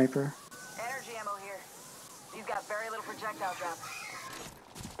have a sniper. Energy ammo here. These got very little projectile drop.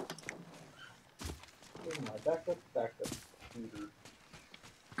 My backup.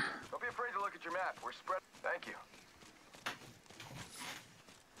 Don't be afraid to look at your map. We're spread. Thank you.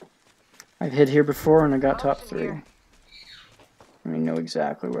 I've hid here before and I got top 3. I know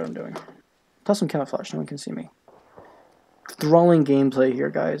exactly what I'm doing. Plus some camouflage, no one can see me. Thralling gameplay here,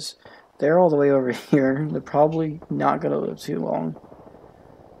 guys. They're all the way over here. They're probably not going to live too long.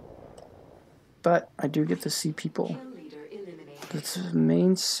 But I do get to see people. The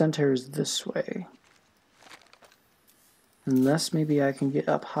main center is this way. Unless maybe I can get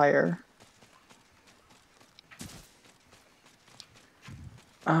up higher.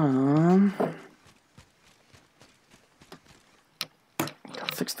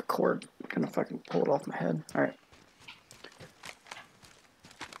 Gotta fix the cord. I'm gonna fucking pull it off my head. Alright.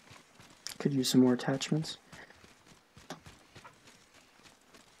 Could use some more attachments.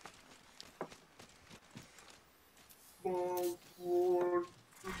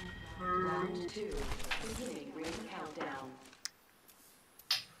 Round 2. Beginning ring countdown.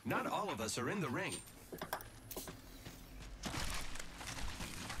 Not all of us are in the ring.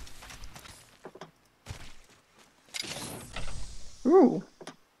 Ooh.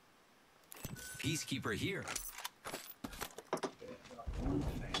 Peacekeeper here.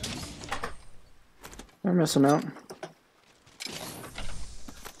 They're missing out.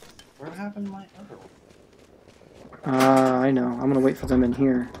 Where happened my other one? I know. I'm gonna wait for them in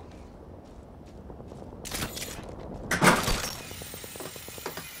here.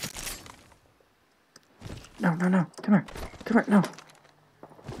 No, no, no. Come here. Come here. No.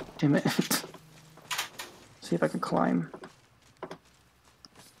 Damn it. See if I can climb.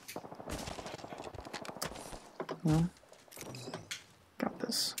 No. Got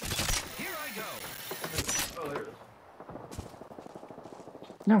this. Here I go. Oh, there it is.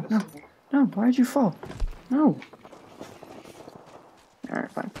 No, no. No, why'd you fall? No.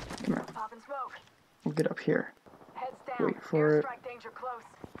 Alright, fine. Come here. Pop and smoke. We'll get up here. Heads down. Wait for it. Airstrike danger close.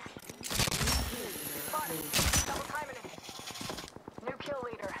 Spotted. Double timing it. New kill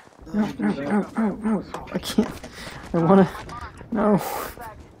leader. No, no, no, no, no. I can't. I wanna. No.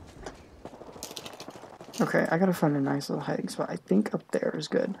 Okay, I gotta find a nice little hiding spot. I think up there is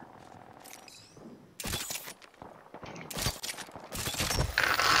good.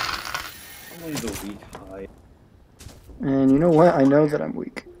 Only the weak high. And you know what? I know that I'm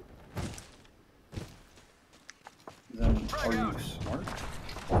weak. Then are you smart?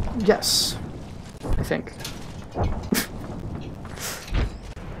 Yes. I think.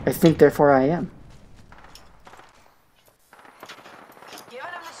 I think, therefore I am. Giving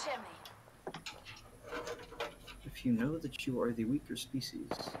him the chimney. If you know that you are the weaker species,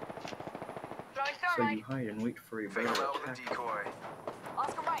 Throwing so thermite. you hide and wait for a better attack. Decoy.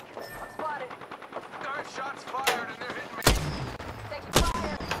 Oscar Mike. I'm spotted. Darn shots fired and they're hitting me. Taking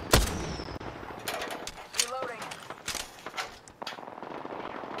fire. Reloading.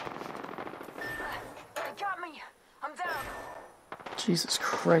 They got me. I'm down. Jesus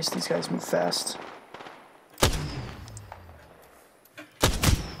Christ, these guys move fast.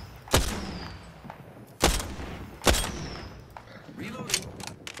 Reloading.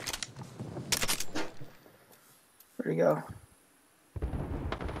 Where'd he go?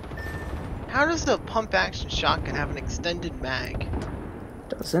 How does the pump action shotgun have an extended mag?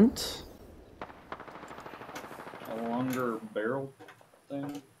 Doesn't. A longer barrel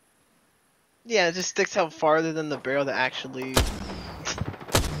thing. Yeah, it just sticks out farther than the barrel that actually.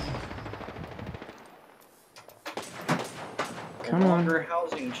 Come a on. longer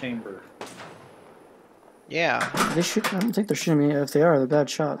housing chamber. Yeah. They shoot. I don't think they're shooting me. If they are, they're bad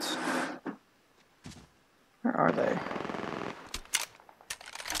shots. Where are they?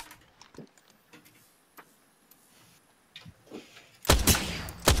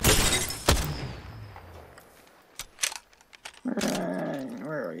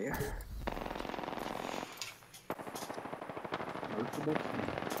 Where are you?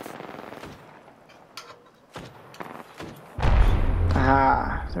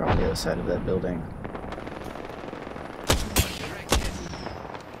 Ah, they're on the other side of that building.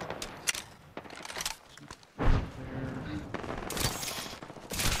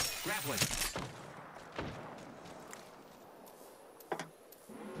 Grappling.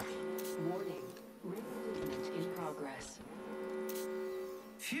 Warning. Ring movement in progress.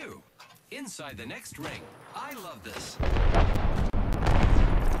 Phew. Inside the next ring. I love this.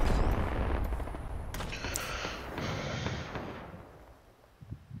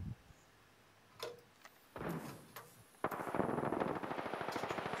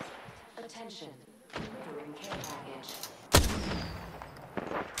 Attention. Delivering care package.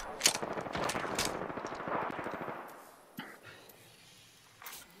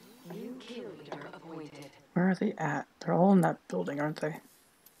 New kill leader appointed. Where are they at? They're all in that building, aren't they?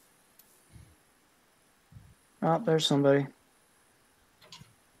 Oh, there's somebody.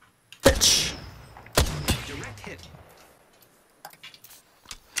 Bitch!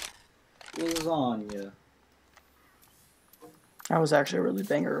 Lasagna. That was actually a really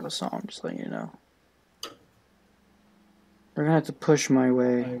banger of a song, just letting you know. They're gonna have to push my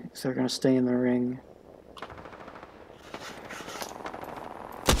way if they're gonna stay in the ring.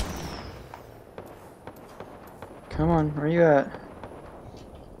 Come on, where you at?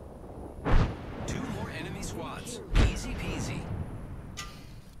 2 more enemy squads. Easy peasy.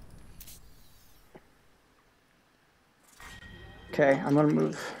 Okay, I'm gonna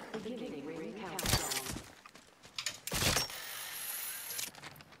move.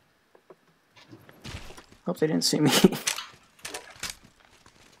 Hope they didn't see me.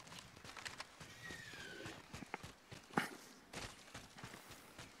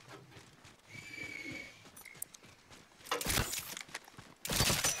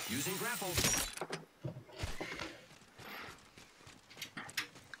 Using grapple.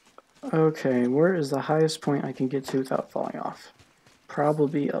 Okay, where is the highest point I can get to without falling off?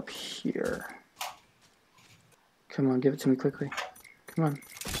 Probably up here. Come on, give it to me quickly. Come on.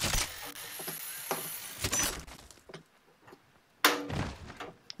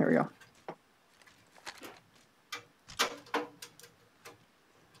 There we go.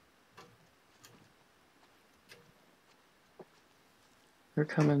 They're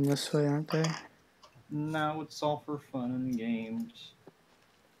coming this way, aren't they? No, it's all for fun and games.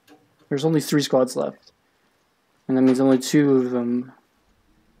 There's only 3 squads left. And that means only 2 of them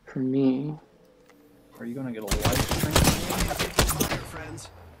for me. Are you gonna get a live stream? Friends.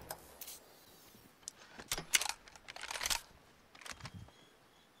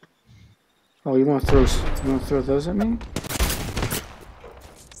 Oh, you want to throw those at me?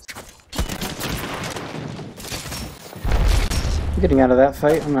 I'm getting out of that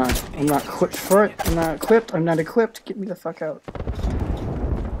fight. I'm not equipped for it. I'm not equipped. Get me the fuck out.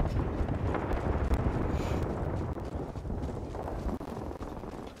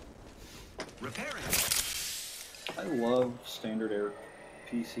 Repairing. I love standard air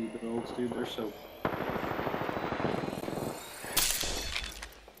PC builds, dude. They're so.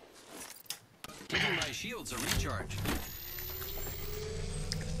 Giving my shields a recharge.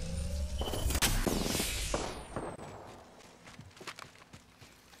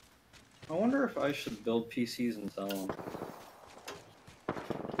 I wonder if I should build PCs and sell them.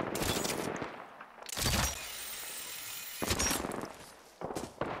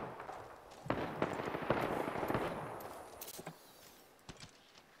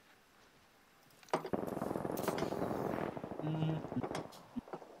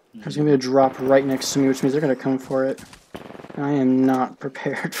 There's gonna be a drop right next to me, which means they're gonna come for it. I am not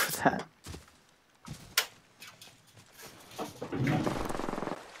prepared for that.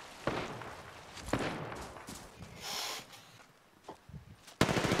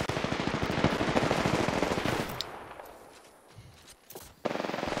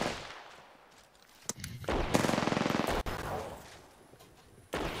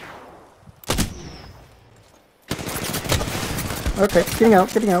 Okay, getting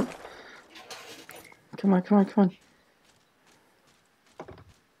out, getting out. Come on, come on, come on.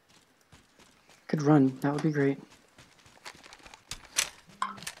 Could run, that would be great.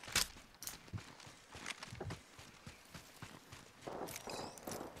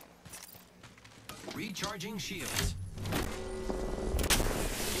 Recharging shields.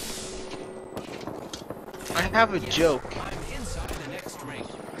 I have a joke. I'm inside the next ring.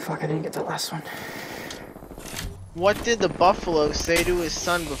 Fuck, I didn't get that last one. What did the buffalo say to his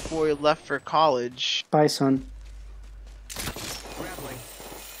son before he left for college? Bye, son. Grappling.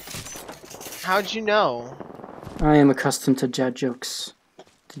 How'd you know? I am accustomed to dad jokes.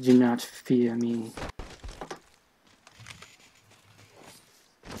 Do not fear me.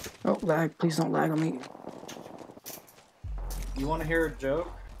 Oh, lag. Please don't lag on me. You want to hear a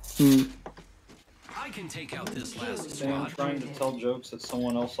joke? I can take out this last Sam squad. trying to tell jokes at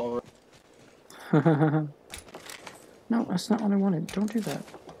someone else already. No, that's not what I wanted. Don't do that.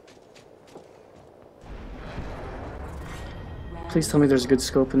 Please tell me there's a good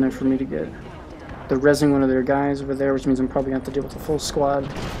scope in there for me to get. They're rezzing one of their guys over there, which means I'm probably going to have to deal with the full squad.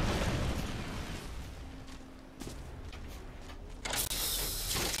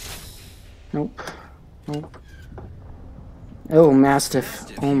 Nope. Nope. Oh,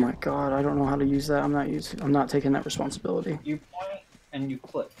 Mastiff. Oh my god, I don't know how to use that. I'm not taking that responsibility. You point and you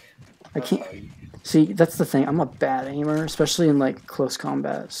click. I can't. See, that's the thing. I'm a bad aimer, especially in like close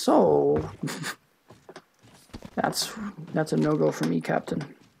combat. So that's a no-go for me, Captain.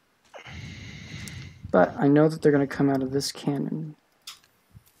 But I know that they're gonna come out of this cannon.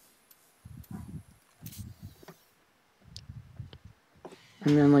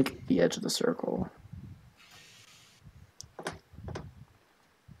 And then like the edge of the circle.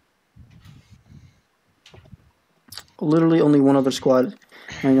 literally only one other squad,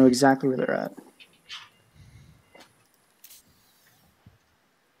 and I know exactly where they're at.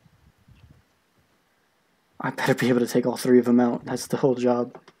 I better be able to take all 3 of them out. That's the whole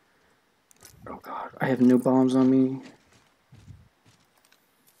job. Oh god, I have no bombs on me.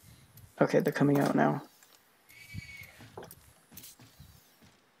 Okay, they're coming out now.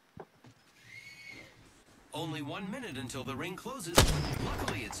 Only 1 minute until the ring closes.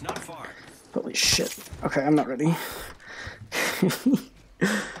 Luckily, it's not far. Holy shit. Okay, I'm not ready. It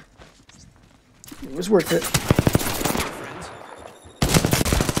was worth it.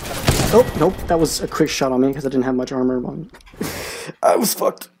 Oh, nope, that was a quick shot on me because I didn't have much armor on. I was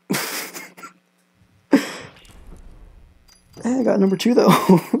fucked. Hey, I got number 2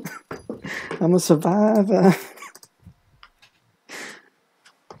 though. I'm a survivor.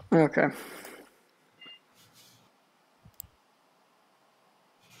 Okay.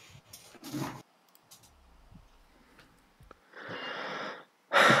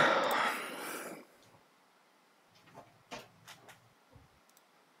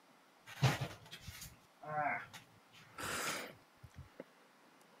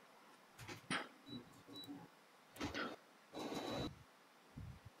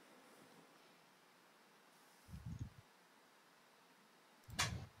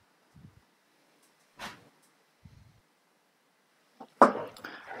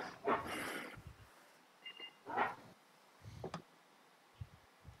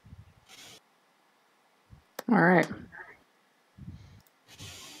 Alright.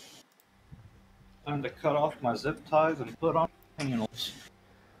 Time to cut off my zip ties and put on panels.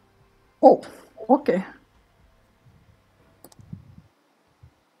 Oh, okay.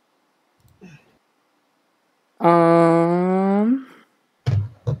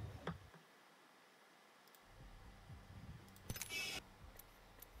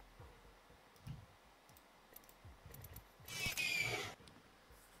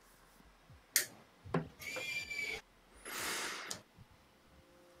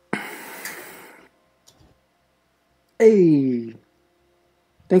 Hey!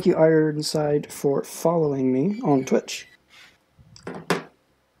 Thank you, Ironside, for following me on Twitch.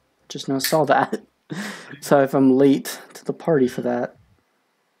 Just now saw that. Sorry if I'm late to the party for that.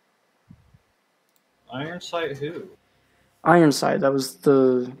 Ironside who? Ironside, that was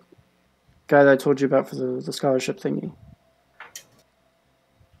the guy that I told you about for the scholarship thingy.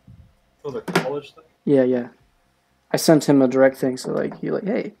 For the college thing? Yeah, yeah. I sent him a direct thing, so like he like,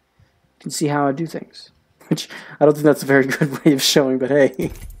 hey, you can see how I do things. Which I don't think that's a very good way of showing, but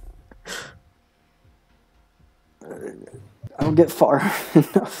hey. I don't get far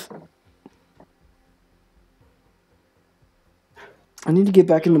enough. I need to get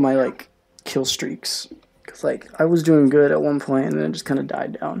back into my like kill streaks. Cause like I was doing good at one point and then it just kinda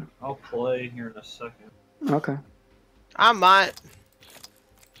died down. I'll play here in a second. Okay. I might.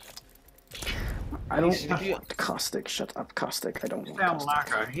 I don't want Caustic. Shut up, Caustic. I don't want Sound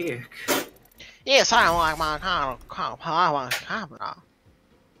Caustic. like a hick. Yes, I like my camera.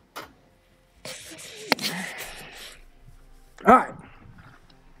 Alright.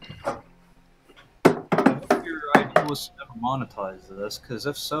 I hope your idea was to never monetize this, because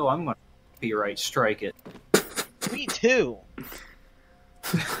if so, I'm going to copyright strike it. Me too.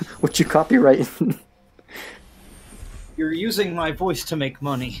 What you copyrighting? You're using my voice to make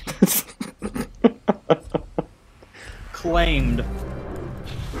money. Claimed.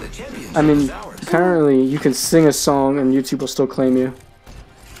 I mean, apparently you can sing a song and YouTube will still claim you.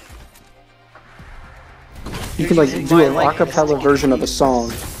 You can like do a acapella version of a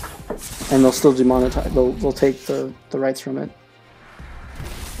song and they'll still demonetize. They'll take the rights from it.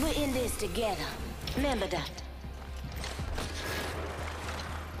 We're in this together. Remember that.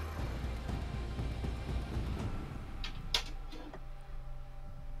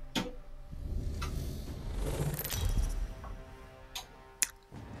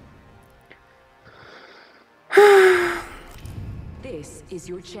 This is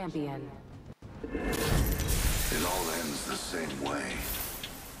your champion. It all ends the same way.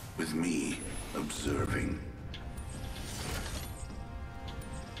 With me observing.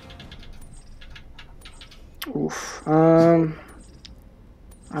 Oof. I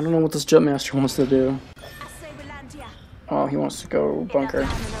don't know what this Jumpmaster wants to do. Oh, he wants to go bunker.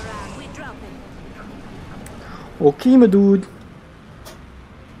 Okay, my dude.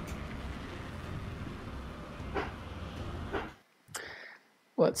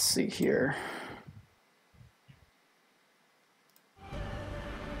 Let's see here.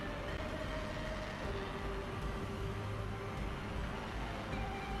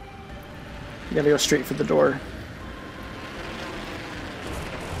 You gotta go straight for the door.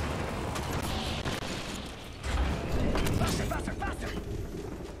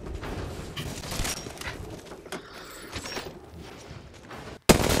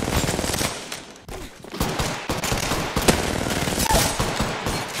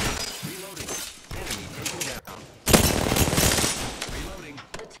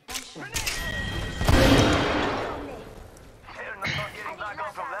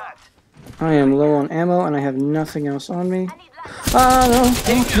 I am low on ammo and I have nothing else on me. Ah,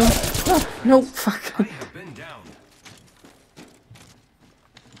 no, fuck. I have been down.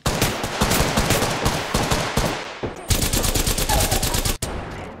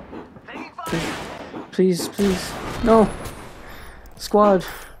 Please, please. No. Squad.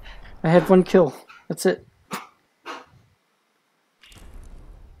 I had 1 kill. That's it. I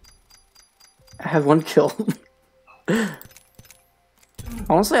had 1 kill.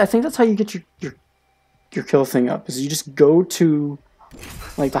 Honestly, I think that's how you get your kill thing up. Is you just go to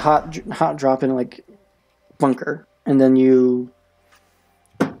like the hot drop in like bunker, and then you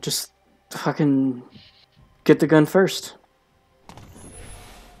just fucking get the gun first.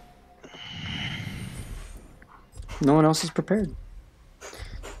 No one else is prepared.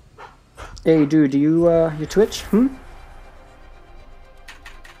 Hey, dude, do you your Twitch? With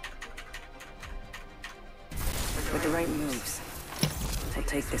the right moves, we'll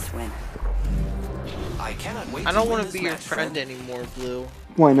take this win. I cannot wait. I don't want to be your friend anymore, Blue.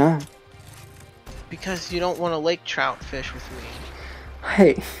 Why not? Because you don't want to lake trout fish with me.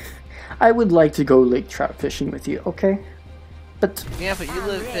 Hey, I would like to go lake trout fishing with you, okay? But yeah, but you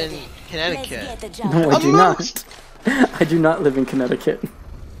live in Connecticut. No, I do not. I do not live in Connecticut.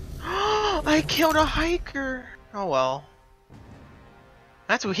 I killed a hiker. Oh well.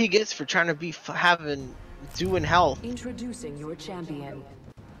 That's what he gets for trying to be doing health. Introducing your champion.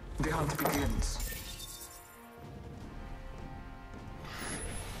 The hunt begins.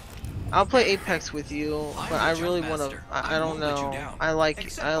 I'll play Apex with you, but I really want to. I don't know. I like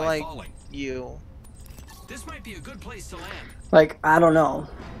you. This might be a good place to land. Like, I don't know.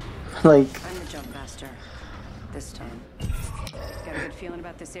 Like, I'm the jump master. This time. Got a good feeling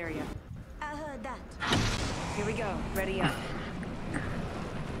about this area. I heard that. Here we go. Ready up.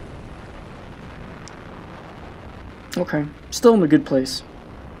 okay, still in a good place.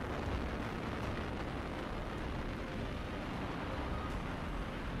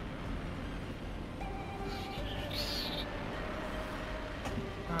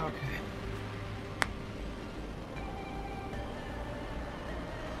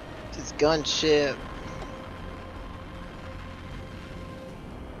 This gunship.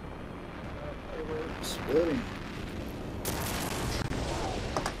 Splitting.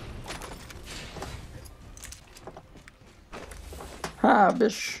 Ha,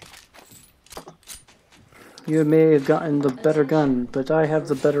 bish. You may have gotten the better gun, but I have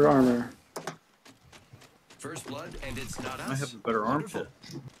the better armor. First blood, and it's not us. I have a better armpit.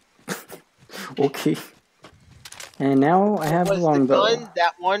 Okay. And now I have a Was the longbow. gun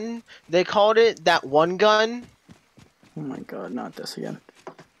that one? They called it that one gun. Oh my god, not this again.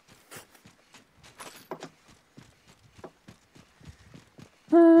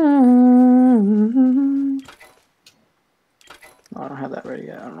 Oh, I don't have that ready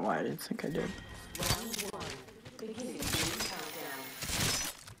yet. I don't know why I didn't think I did.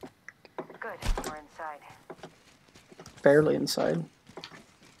 Good, we're inside. Barely inside.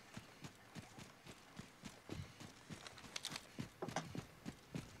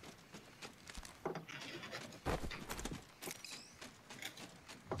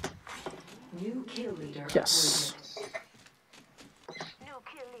 New kill leader. Yes. New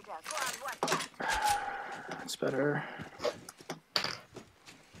kill leader. Go on, what's that? That's better.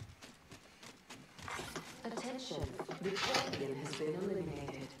 Attention, the champion has been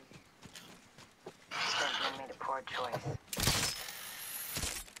eliminated. Benjamin made a poor choice.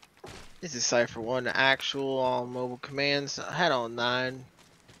 This is Cypher 1, actual mobile commands. Head on 9.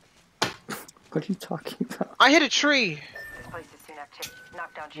 What are you talking about? I hit a tree. This place is soon active.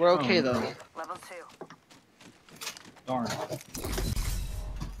 Knockdown. We're okay though. Level 2. Darn.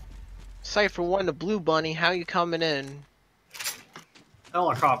 Cypher 1, the blue bunny. How you coming in?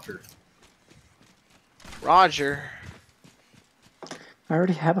 Helicopter. Roger. I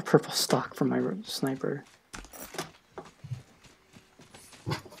already have a purple stock for my sniper.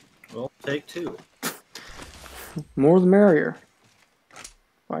 Well, take 2. More the merrier.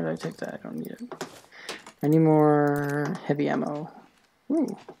 Why did I take that? I don't need it. I need more heavy ammo.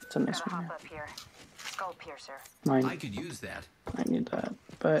 Ooh, that's a nice Gotta one. hop up here. Skull piercer. Mine. I could use that. I need that.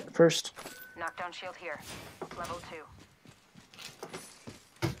 But first, Knockdown shield here. Level 2.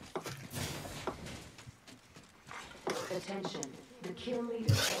 Attention, the kill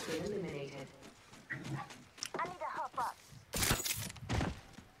leader has been eliminated. I need to hop up.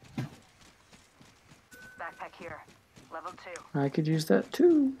 Backpack here. Level 2. I could use that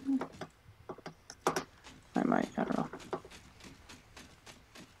too. I might. I don't know.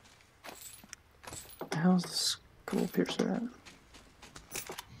 The hell's the skull piercer at?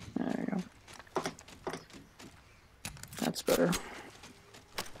 There you go. That's better.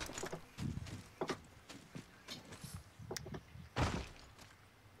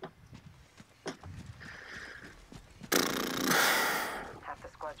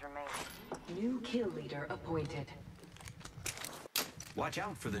 New kill leader appointed. Watch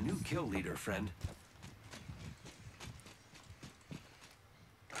out for the new kill leader, friend.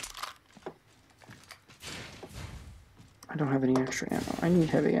 I don't have any extra ammo. I need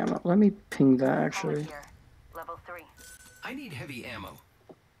heavy ammo. Let me ping that actually. Level 3. I need heavy ammo.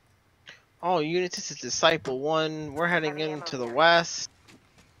 All units, this is Disciple 1. We're heading into the west.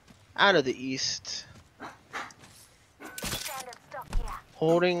 Out of the east.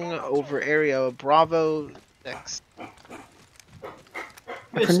 Holding over area Bravo 6.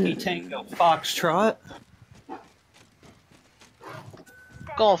 Whiskey Tango Foxtrot.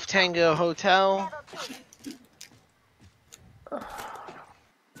 Golf Tango Hotel.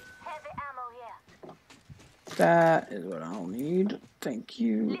 That is what I'll need. Thank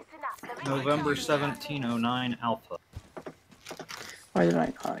you. November 1709 Alpha. Why did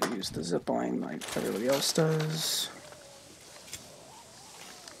I not use the zipline like everybody else does?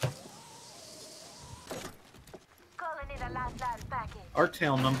 Our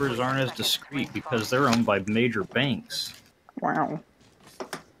tail numbers aren't as discreet because they're owned by major banks. Wow.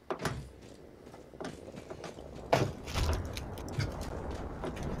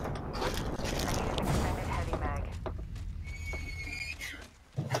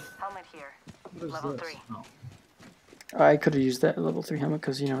 Helmet here. What is Level this? 3. Oh. I could have used that level 3 helmet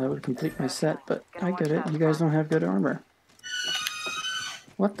because, you know, that would complete my set, but I get it. You guys don't have good armor.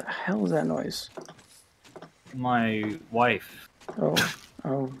 What the hell is that noise? My wife. Oh,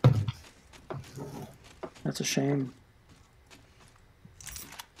 oh. That's a shame.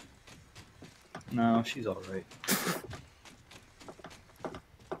 No, she's alright.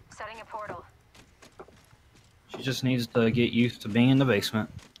 Setting a portal. She just needs to get used to being in the basement.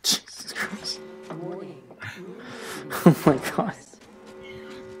 Jesus Christ. Oh my god.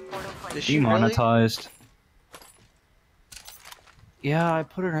 Demonetized. Yeah, I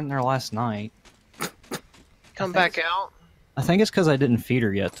put her in there last night. Come back out. I think it's because I didn't feed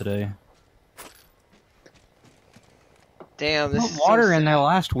her yet today. Damn, this Put is water in there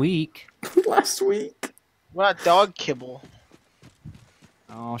last week. Last week? What about dog kibble?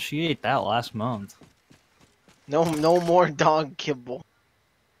 Oh, she ate that last month. No more dog kibble.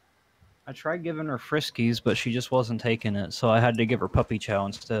 I tried giving her Friskies, but she just wasn't taking it, so I had to give her puppy chow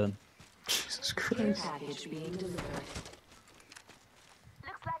instead. Jesus Christ.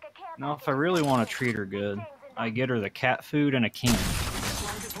 Now, if I really want to treat her good, I get her the cat food in a can.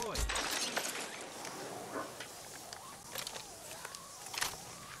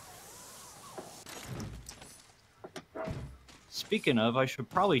 Speaking of, I should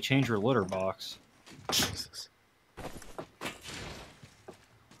probably change her litter box. Jesus.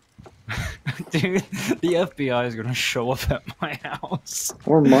 Dude, the FBI is gonna show up at my house.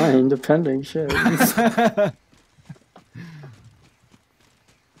 Or mine, depending. Shit.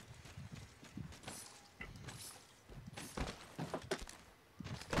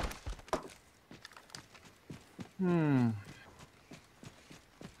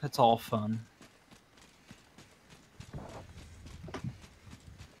 That's all fun.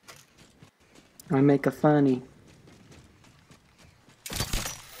 I make a funny.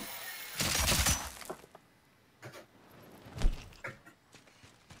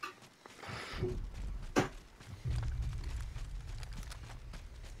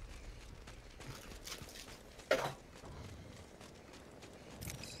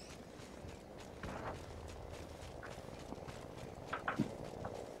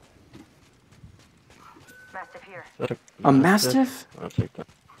 Mastiff here. A mastiff? I'll take that.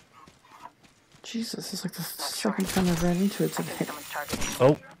 Jesus, it's like the second time I've ran into it today.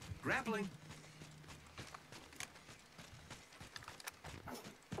 Oh. Grappling.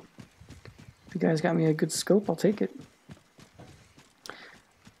 If you guys got me a good scope, I'll take it.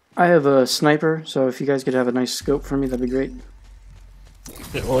 I have a sniper, so if you guys could have a nice scope for me, that'd be great.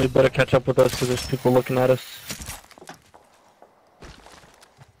 Yeah, well, you better catch up with us because there's people looking at us.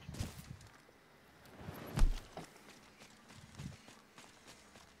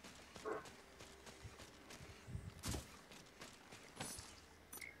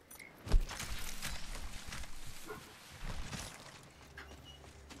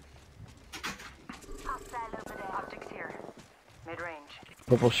 Optics here. Mid-range.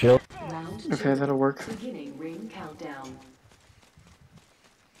 Purple shield. Okay, that'll work. Beginning ring countdown.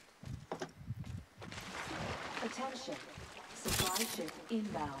 Attention. Supply ship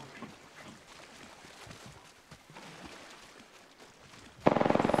inbound.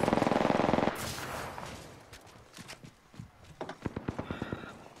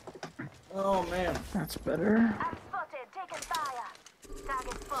 Oh man. That's better. Spotted. Taking fire.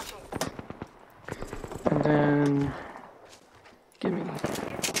 Target spotted. And then... Gimme.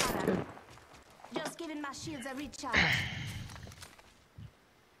 Good. my shields are recharged.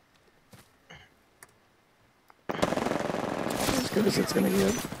 As good as it's gonna get.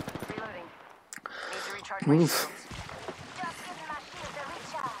 Reloading. Need to recharge my Oof. shields. Just getting my shields are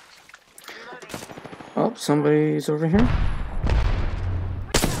recharged. Reloading. Oh, somebody's over here.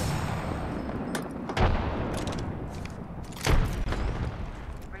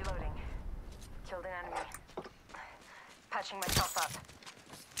 Reloading. Killed an enemy. Patching myself up.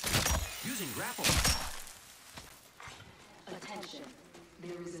 Using grapple. Attention.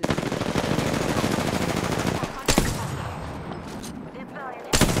 There is a They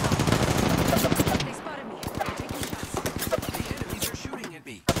spotted me. I'm taking shots. The enemies are shooting at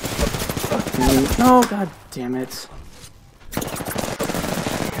me. Oh, god damn it.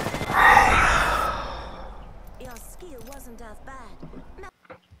 Your skill wasn't as bad.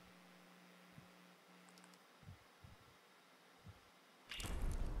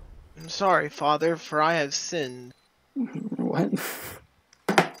 I'm sorry, Father, for I have sinned. What?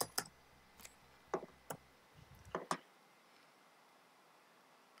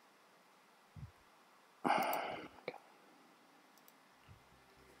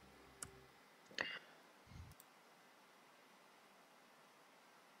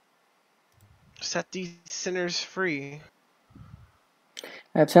 Set these sinners free.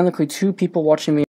 I have technically 2 people watching me